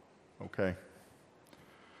 Okay?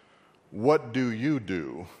 What do you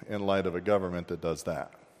do in light of a government that does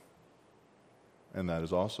that? And that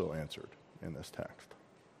is also answered in this text.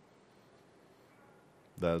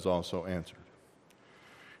 That is also answered.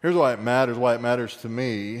 Here's why it matters. Why it matters to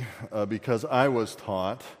me, because I was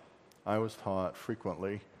taught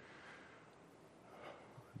frequently,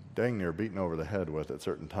 dang near beaten over the head with at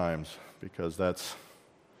certain times, because that's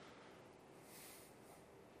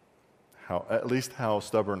at least how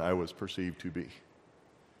stubborn I was perceived to be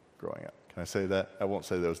growing up. Can I say that? I won't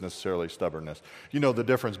say that it was necessarily stubbornness. You know the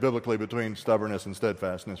difference biblically between stubbornness and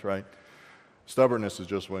steadfastness, right? Stubbornness is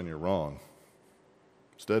just when you're wrong.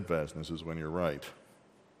 Steadfastness is when you're right.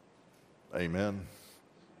 Amen.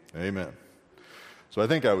 Amen. So I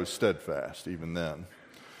think I was steadfast even then.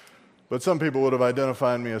 But some people would have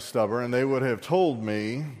identified me as stubborn, and they would have told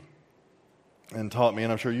me and taught me,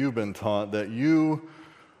 and I'm sure you've been taught, that you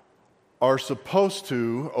are supposed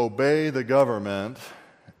to obey the government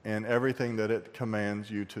in everything that it commands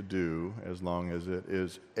you to do, as long as it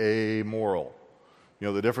is amoral. You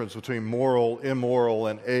know the difference between moral, immoral,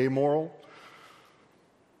 and amoral?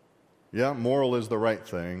 Yeah, moral is the right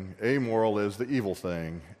thing. Amoral is the evil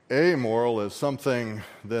thing. Amoral is something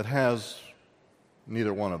that has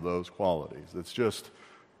neither one of those qualities. It's just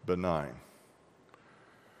benign.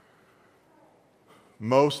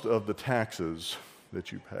 Most of the taxes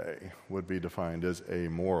that you pay would be defined as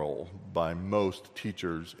amoral by most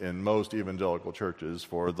teachers in most evangelical churches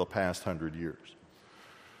for the past 100 years.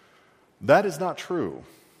 That is not true.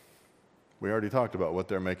 We already talked about what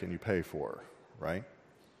they're making you pay for, right?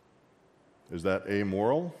 Is that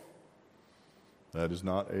amoral? That is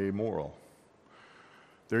not amoral.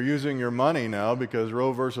 They're using your money now because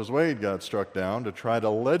Roe versus Wade got struck down to try to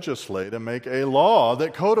legislate and make a law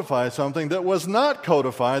that codifies something that was not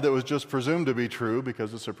codified, that was just presumed to be true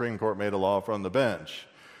because the Supreme Court made a law from the bench.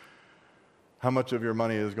 How much of your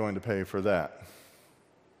money is going to pay for that?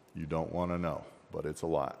 You don't want to know, but it's a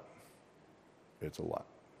lot. It's a lot.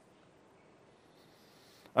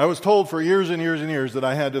 I was told for years and years and years that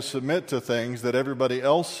I had to submit to things that everybody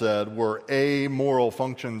else said were amoral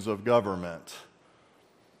functions of government.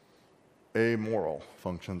 amoral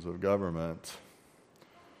functions of government,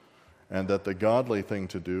 and that the godly thing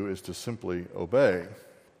to do is to simply obey.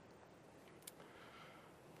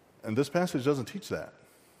 And this passage doesn't teach that.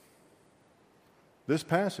 This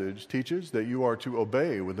passage teaches that you are to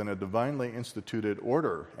obey within a divinely instituted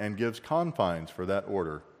order and gives confines for that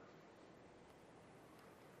order.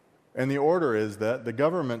 And the order is that the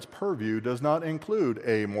government's purview does not include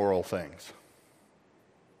amoral things.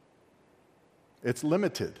 It's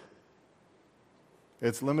limited.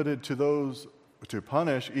 It's limited to those to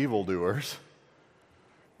punish evildoers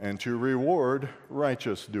and to reward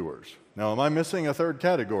righteous doers. Now, am I missing a third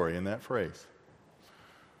category in that phrase?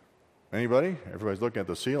 Anybody? Everybody's looking at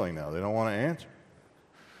the ceiling now. They don't want to answer.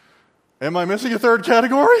 Am I missing a third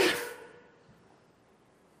category?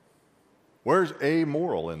 Where's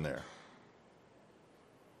amoral in there?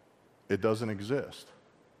 It doesn't exist.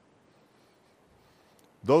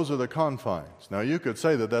 Those are the confines. Now, you could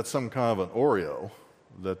say that that's some kind of an Oreo,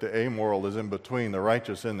 that the amoral is in between the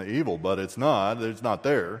righteous and the evil, but it's not. It's not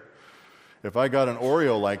there. If I got an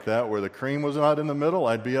Oreo like that where the cream was not in the middle,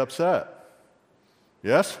 I'd be upset.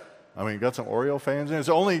 Yes? I mean, got some Oreo fans in? It's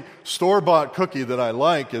the only store-bought cookie that I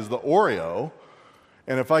like is the Oreo.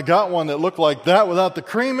 And if I got one that looked like that without the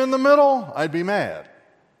cream in the middle, I'd be mad.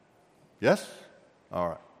 Yes? All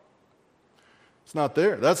right. It's not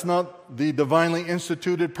there. That's not the divinely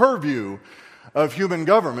instituted purview of human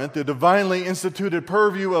government. The divinely instituted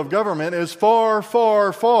purview of government is far,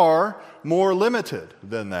 far, far more limited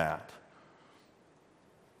than that.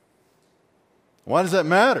 Why does that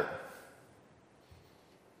matter?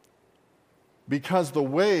 Because the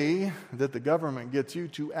way that the government gets you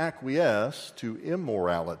to acquiesce to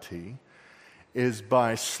immorality is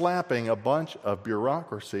by slapping a bunch of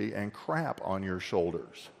bureaucracy and crap on your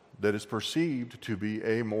shoulders that is perceived to be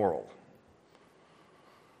amoral.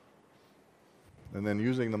 And then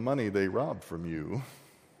using the money they rob from you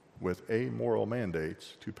with amoral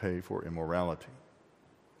mandates to pay for immorality.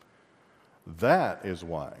 That is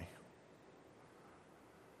why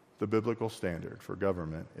the biblical standard for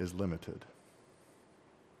government is limited.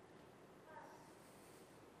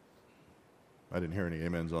 I didn't hear any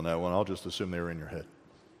amens on that one. I'll just assume they were in your head.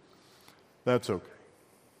 That's okay.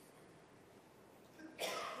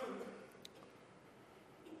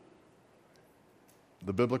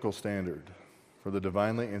 The biblical standard for the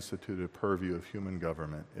divinely instituted purview of human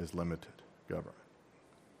government is limited government.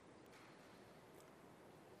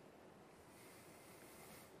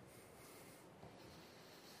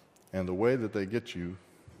 And the way that they get you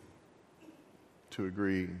to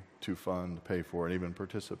agree to fund, pay for, and even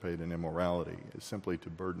participate in immorality is simply to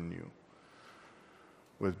burden you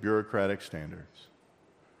with bureaucratic standards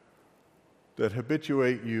that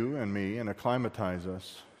habituate you and me and acclimatize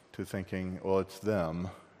us to thinking, well, it's them.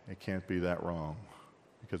 It can't be that wrong.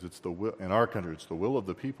 Because it's the will, in our country, it's the will of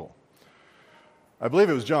the people. I believe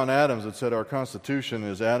it was John Adams that said our Constitution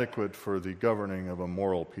is adequate for the governing of a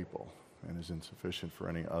moral people and is insufficient for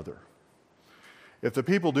any other. If the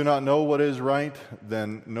people do not know what is right,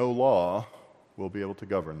 then no law will be able to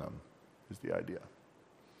govern them, is the idea.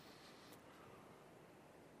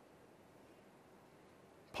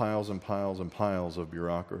 Piles and piles and piles of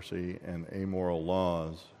bureaucracy and amoral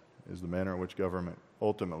laws is the manner in which government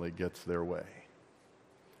ultimately gets their way.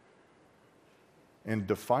 In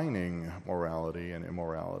defining morality and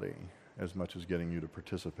immorality as much as getting you to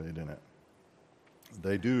participate in it.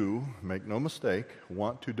 They do, make no mistake,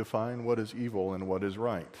 want to define what is evil and what is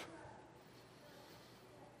right.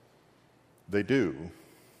 They do.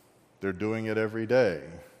 They're doing it every day.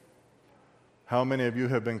 How many of you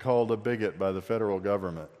have been called a bigot by the federal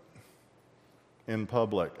government? In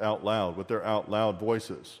public, out loud, with their out loud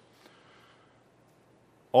voices.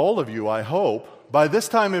 All of you, I hope, by this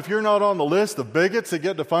time, if you're not on the list of bigots that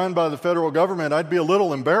get defined by the federal government, I'd be a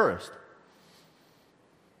little embarrassed.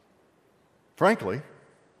 Frankly.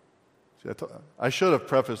 See, I should have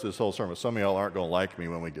prefaced this whole sermon. Some of y'all aren't going to like me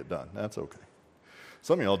when we get done. That's okay.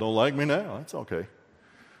 Some of y'all don't like me now. That's okay.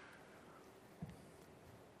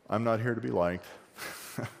 I'm not here to be liked.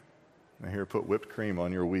 I'm here to put whipped cream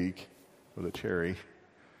on your week with a cherry.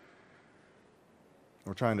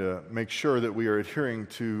 We're trying to make sure that we are adhering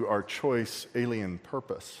to our choice alien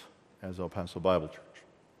purpose as El Paso Bible Church.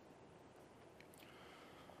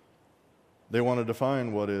 They want to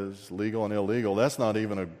define what is legal and illegal. That's not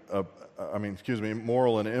even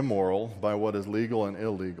moral and immoral by what is legal and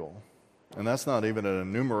illegal. And that's not even an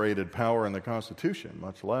enumerated power in the Constitution,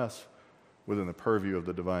 much less within the purview of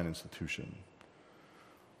the divine institution.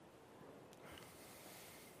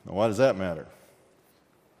 Now, why does that matter?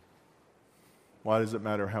 Why does it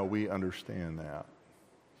matter how we understand that?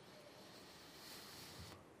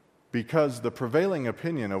 Because the prevailing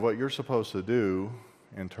opinion of what you're supposed to do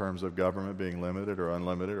in terms of government being limited or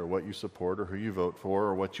unlimited, or what you support or who you vote for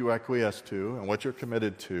or what you acquiesce to and what you're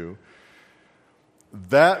committed to,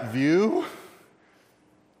 that view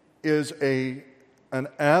is an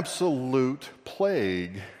absolute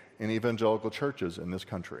plague in evangelical churches in this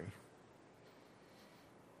country.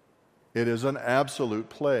 It is an absolute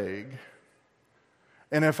plague.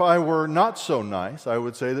 And if I were not so nice, I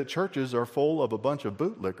would say that churches are full of a bunch of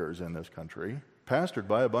bootlickers in this country, pastored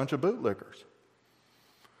by a bunch of bootlickers,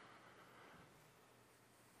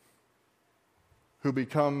 who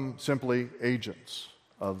become simply agents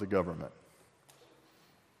of the government.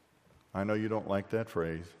 I know you don't like that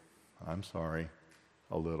phrase. I'm sorry,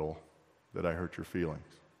 a little, that I hurt your feelings.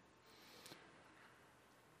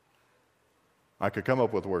 I could come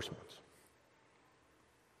up with worse ones.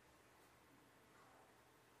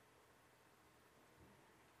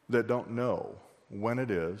 That don't know when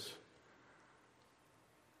it is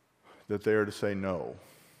that they are to say no.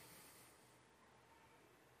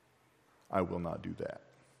 I will not do that.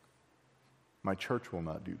 My church will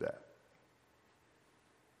not do that.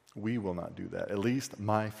 We will not do that. At least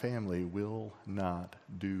my family will not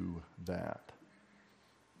do that.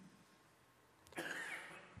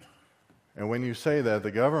 And when you say that,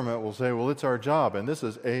 the government will say, well, it's our job, and this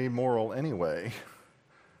is amoral anyway.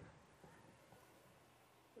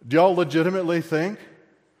 Do y'all legitimately think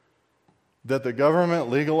that the government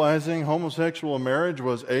legalizing homosexual marriage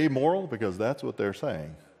was amoral? Because that's what they're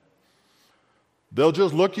saying. They'll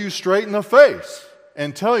just look you straight in the face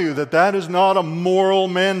and tell you that that is not a moral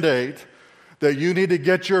mandate, that you need to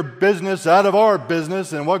get your business out of our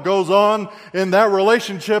business, and what goes on in that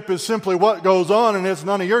relationship is simply what goes on, and it's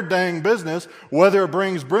none of your dang business whether it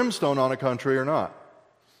brings brimstone on a country or not.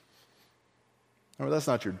 I mean, that's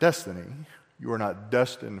not your destiny. You are not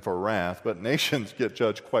destined for wrath, but nations get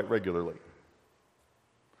judged quite regularly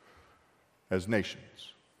as nations.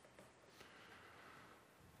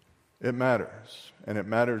 It matters, and it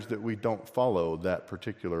matters that we don't follow that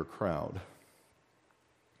particular crowd.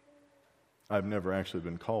 I've never actually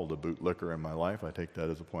been called a bootlicker in my life. I take that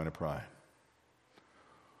as a point of pride,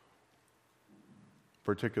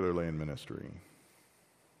 particularly in ministry.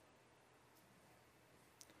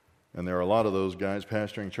 And there are a lot of those guys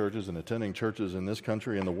pastoring churches and attending churches in this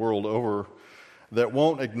country and the world over that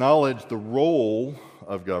won't acknowledge the role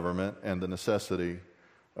of government and the necessity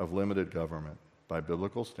of limited government by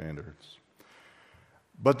biblical standards.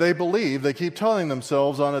 But they believe, they keep telling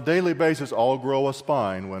themselves on a daily basis, I'll grow a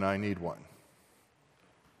spine when I need one.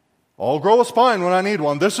 I'll grow a spine when I need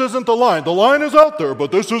one. This isn't the line. The line is out there,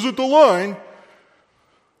 but this isn't the line.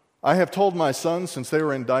 I have told my sons since they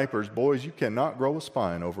were in diapers, boys, you cannot grow a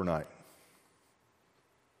spine overnight.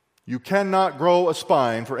 You cannot grow a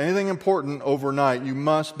spine for anything important overnight. You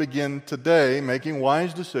must begin today making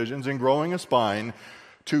wise decisions and growing a spine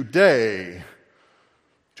today,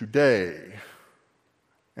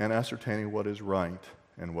 and ascertaining what is right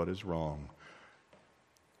and what is wrong,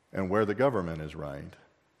 and where the government is right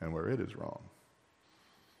and where it is wrong.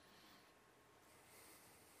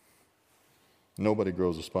 Nobody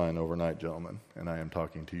grows a spine overnight, gentlemen, and I am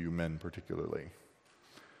talking to you men particularly.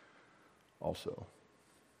 Also,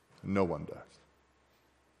 no one does.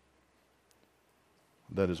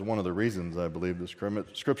 That is one of the reasons I believe the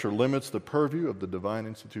Scripture limits the purview of the divine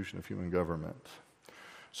institution of human government,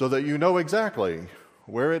 so that you know exactly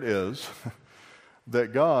where it is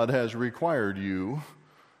that God has required you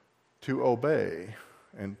to obey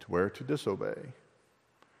and where to disobey.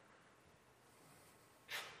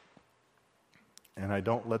 And I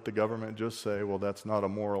don't let the government just say, well, that's not a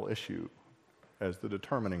moral issue, as the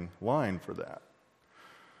determining line for that.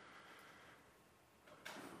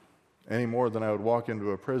 Any more than I would walk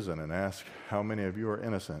into a prison and ask, how many of you are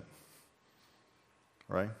innocent?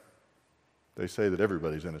 Right? They say that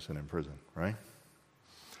everybody's innocent in prison, right?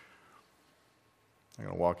 I'm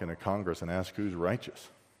going to walk into Congress and ask who's righteous.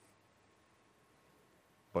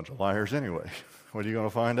 Bunch of liars anyway. What are you going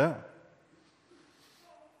to find out?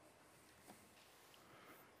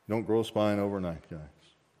 Don't grow a spine overnight, guys.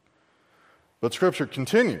 But Scripture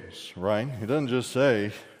continues, right? He doesn't just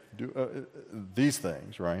say these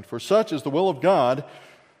things, right? For such is the will of God.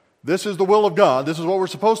 This is the will of God. This is what we're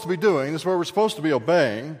supposed to be doing. This is what we're supposed to be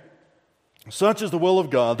obeying. Such is the will of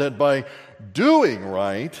God, that by doing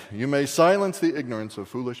right, you may silence the ignorance of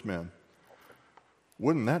foolish men.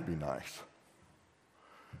 Wouldn't that be nice?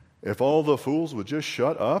 If all the fools would just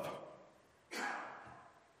shut up?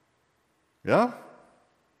 Yeah?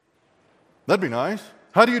 That'd be nice.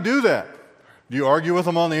 How do you do that? Do you argue with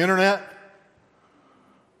them on the internet?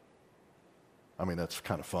 I mean, that's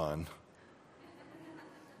kind of fun.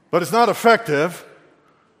 but it's not effective,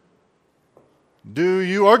 do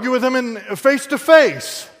you argue with them in face to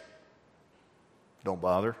face? Don't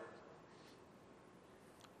bother.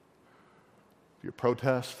 Do you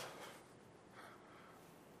protest?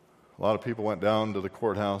 A lot of people went down to the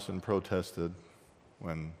courthouse and protested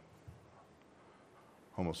when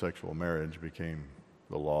homosexual marriage became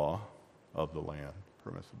the law of the land,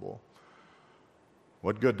 permissible.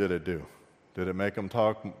 What good did it do? Did it make them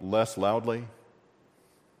talk less loudly?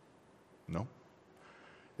 No.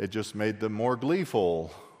 It just made them more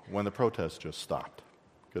gleeful when the protest just stopped,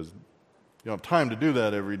 because you don't have time to do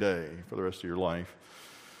that every day for the rest of your life.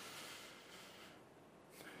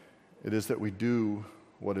 It is that we do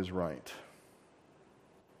what is right.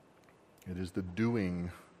 It is the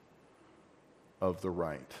doing of the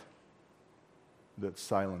right that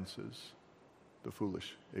silences the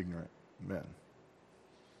foolish, ignorant men.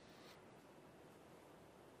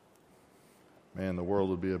 Man, the world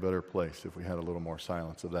would be a better place if we had a little more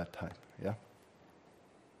silence of that type, yeah?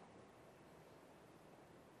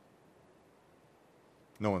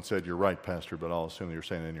 No one said, "You're right, Pastor," but I'll assume you're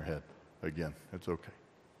saying it in your head. Again, it's okay.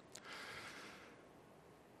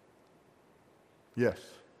 Yes,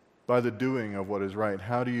 by the doing of what is right.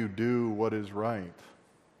 How do you do what is right?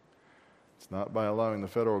 It's not by allowing the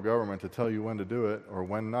federal government to tell you when to do it or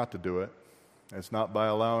when not to do it. It's not by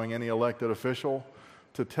allowing any elected official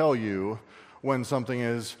to tell you when something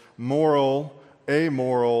is moral,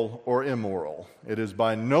 amoral, or immoral. It is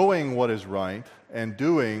by knowing what is right and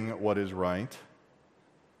doing what is right.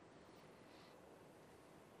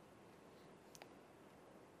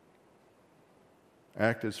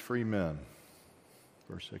 Act as free men.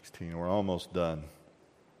 Verse 16, we're almost done.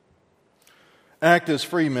 Act as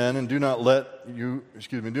free men and do not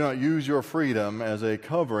use your freedom as a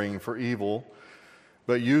covering for evil,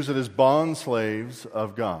 but use it as bond slaves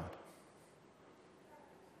of God.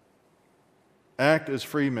 Act as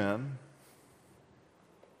free men,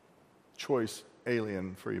 choice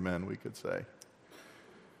alien free men, we could say,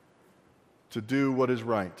 to do what is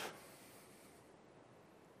right.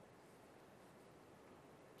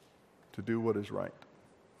 To do what is right.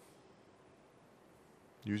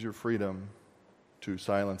 Use your freedom to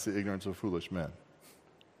silence the ignorance of foolish men.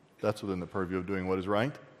 That's within the purview of doing what is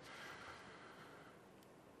right.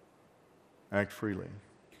 Act freely.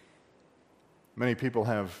 Many people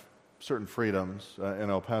have certain freedoms.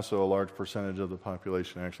 In El Paso, a large percentage of the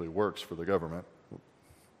population actually works for the government,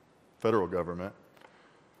 federal government.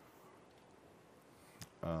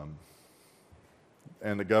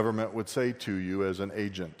 And the government would say to you as an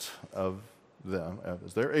agent of them,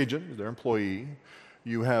 as their agent, their employee,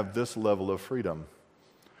 you have this level of freedom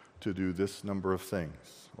to do this number of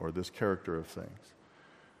things or this character of things.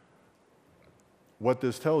 What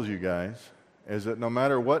this tells you guys is that no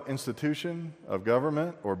matter what institution of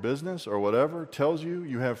government or business or whatever tells you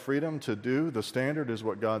you have freedom to do, the standard is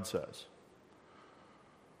what God says.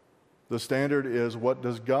 The standard is what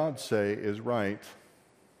does God say is right,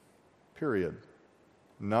 period.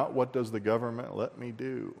 Not what does the government let me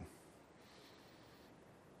do.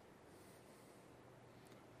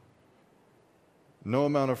 No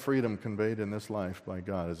amount of freedom conveyed in this life by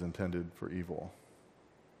God is intended for evil.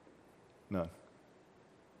 None.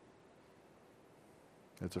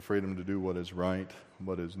 It's a freedom to do what is right,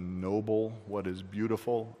 what is noble, what is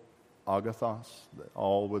beautiful, agathos,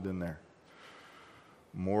 all within there.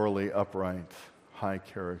 Morally upright, high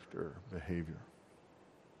character behavior.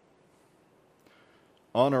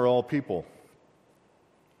 Honor all people.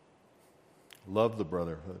 Love the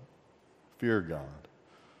brotherhood. Fear God.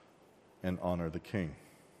 And honor the king.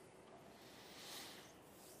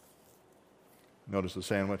 Notice the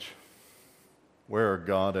sandwich. Where are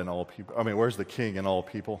God and all people? Where's the king and all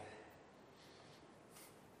people?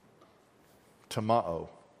 Tamao.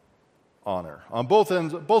 Honor. On both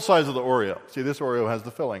ends, both sides of the Oreo. See, this Oreo has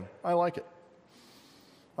the filling. I like it.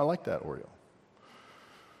 I like that Oreo.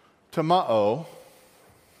 Tamao.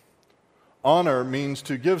 Honor means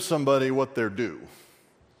to give somebody what they're due.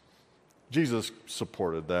 Jesus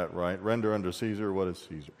supported that, right? Render unto Caesar what is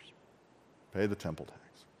Caesar's. Pay the temple tax.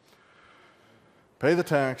 Pay the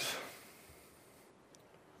tax.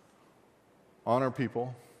 Honor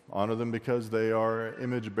people. Honor them because they are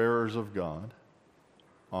image bearers of God.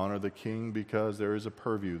 Honor the king because there is a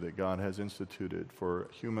purview that God has instituted for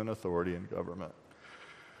human authority and government.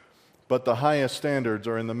 But the highest standards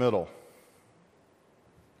are in the middle.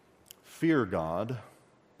 Fear God.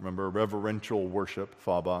 Remember, reverential worship,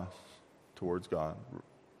 phobos, towards God.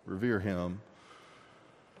 Revere Him.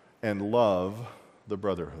 And love the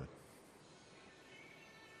brotherhood.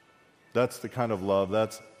 That's the kind of love,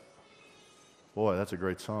 that's a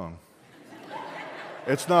great song.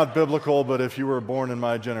 It's not biblical, but if you were born in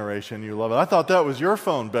my generation, you love it. I thought that was your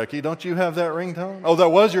phone, Becky. Don't you have that ringtone? Oh, that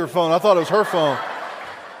was your phone. I thought it was her phone.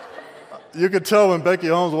 You could tell when Becky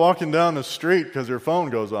Holmes walking down the street because her phone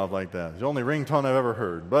goes off like that. It's the only ringtone I've ever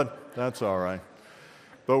heard, but that's all right.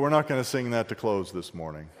 But we're not going to sing that to close this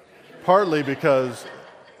morning. Partly because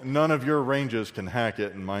none of your ranges can hack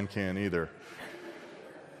it, and mine can't either.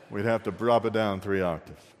 We'd have to drop it down 3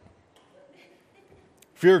 octaves.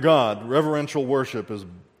 Fear God, reverential worship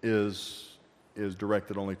is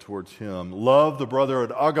directed only towards Him. Love the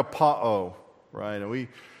brotherhood, agapao, right? And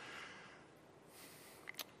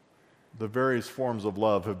the various forms of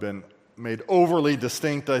love have been made overly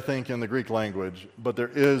distinct, I think, in the Greek language, but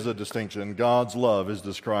there is a distinction. God's love is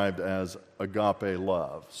described as agape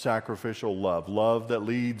love, sacrificial love, love that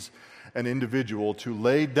leads an individual to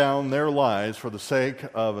lay down their lives for the sake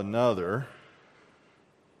of another,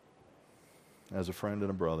 as a friend and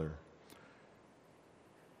a brother.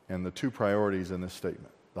 And the 2 priorities in this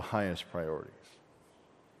statement, the highest priorities,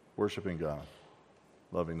 worshiping God,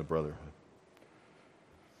 loving the brotherhood.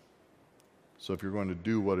 So if you're going to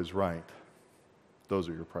do what is right, those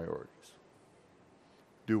are your priorities.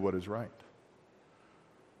 Do what is right.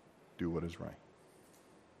 Do what is right.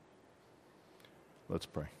 Let's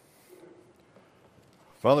pray.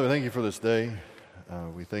 Father, we thank you for this day.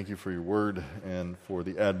 We thank you for your word and for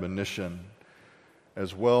the admonition,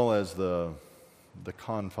 as well as the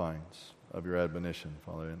confines of your admonition,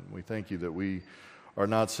 Father. And we thank you that we are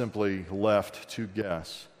not simply left to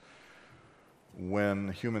guess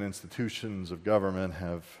when human institutions of government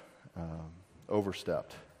have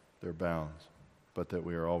overstepped their bounds, but that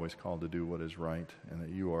we are always called to do what is right, and that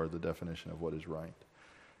you are the definition of what is right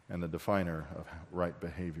and the definer of right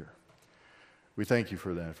behavior. We thank you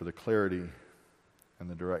for that, for the clarity and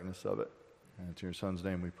the directness of it. And it's in your Son's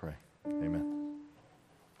name we pray. Amen.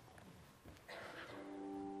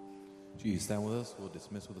 Do you stand with us? We'll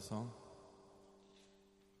dismiss with a song.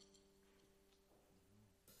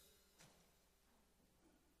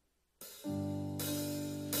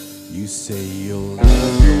 You say your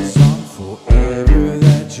love goes on forever,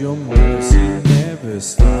 that your mercy never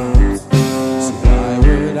stops. So why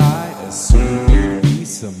would I assume you'd be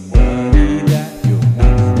somebody that you're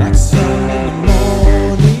not? Like sun in the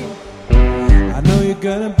morning, I know you're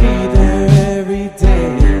gonna be there every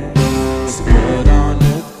day. So what on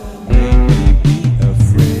earth make me be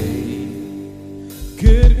afraid?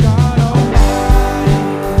 Good God Almighty,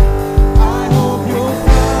 I hope you'll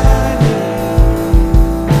find me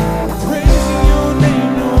praising your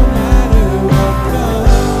name no matter what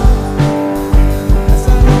comes. As I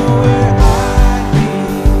know where I'd be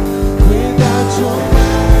without your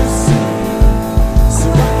mercy, so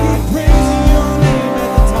I keep praising your name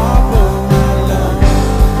at the top of my lungs.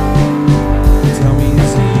 Tell me,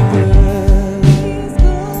 is he good?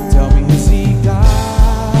 Tell me, is he God?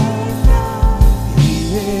 He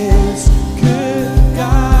is good,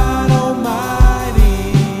 God Almighty.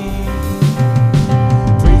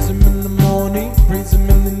 Praise him in the morning, praise him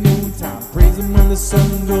in the noontime, praise him when the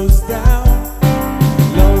sun goes down.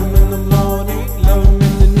 Love him in the morning, love him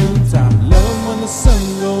in the noontime, love him when the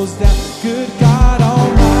sun goes down. Good God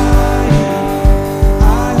Almighty,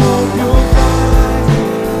 I hope you'll find me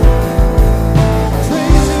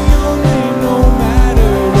praising your name no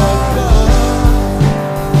matter what comes.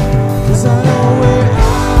 'Cause I know where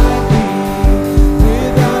I'd be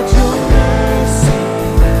without your mercy,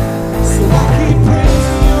 so I keep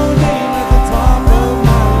praising your name at the top of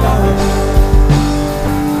my lungs.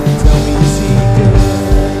 Tell me, is he good?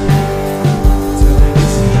 Tell me,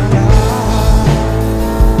 is he God?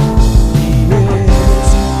 He is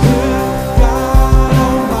good, God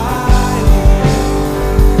Almighty.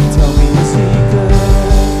 Tell me, is he good?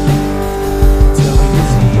 Tell me,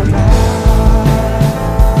 is he God?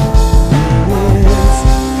 He is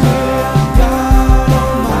good, God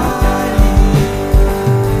Almighty.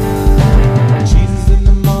 Jesus in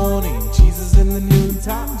the morning, Jesus in the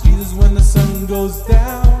noontime, Jesus when the sun goes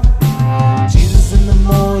down. Jesus in the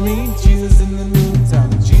morning, Jesus in the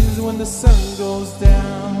noontime, Jesus when the sun goes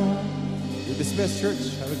down. You're dismissed,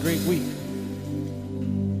 church. Have a great week.